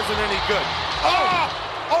other isn't any good.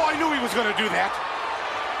 Oh, I knew he was going to do that.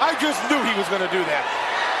 I just knew he was going to do that.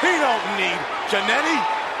 He don't need Jannetty.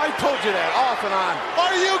 I told you that off and on.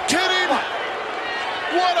 Are you kidding?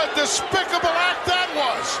 What a despicable act that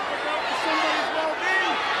was. No!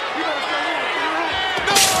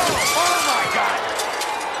 Oh, my God.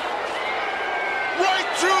 Right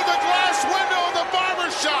through the glass window of the barber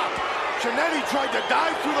shop. Jannetty tried to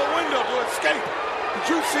dive through the window to escape. Did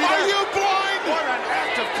you see that? Are you blind? What an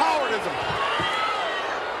act of cowardism.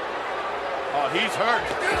 Oh, he's hurt.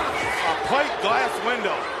 A plate glass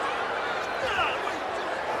window.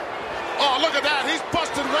 Oh, look at that. He's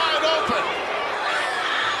busted wide open.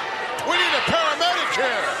 We need a paramedic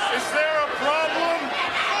here. Is there a problem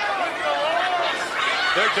with the Rockers?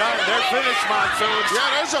 They're done. They're finished, Monsoon.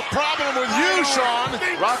 Yeah, there's a problem with you, Sean.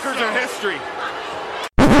 Rockers are history.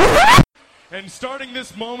 And starting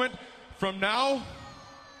this moment from now,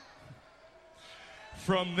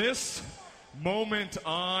 from this moment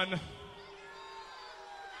on,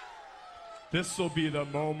 this will be the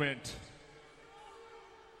moment,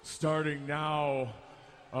 starting now,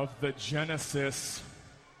 of the genesis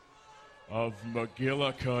of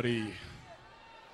McGillicuddy.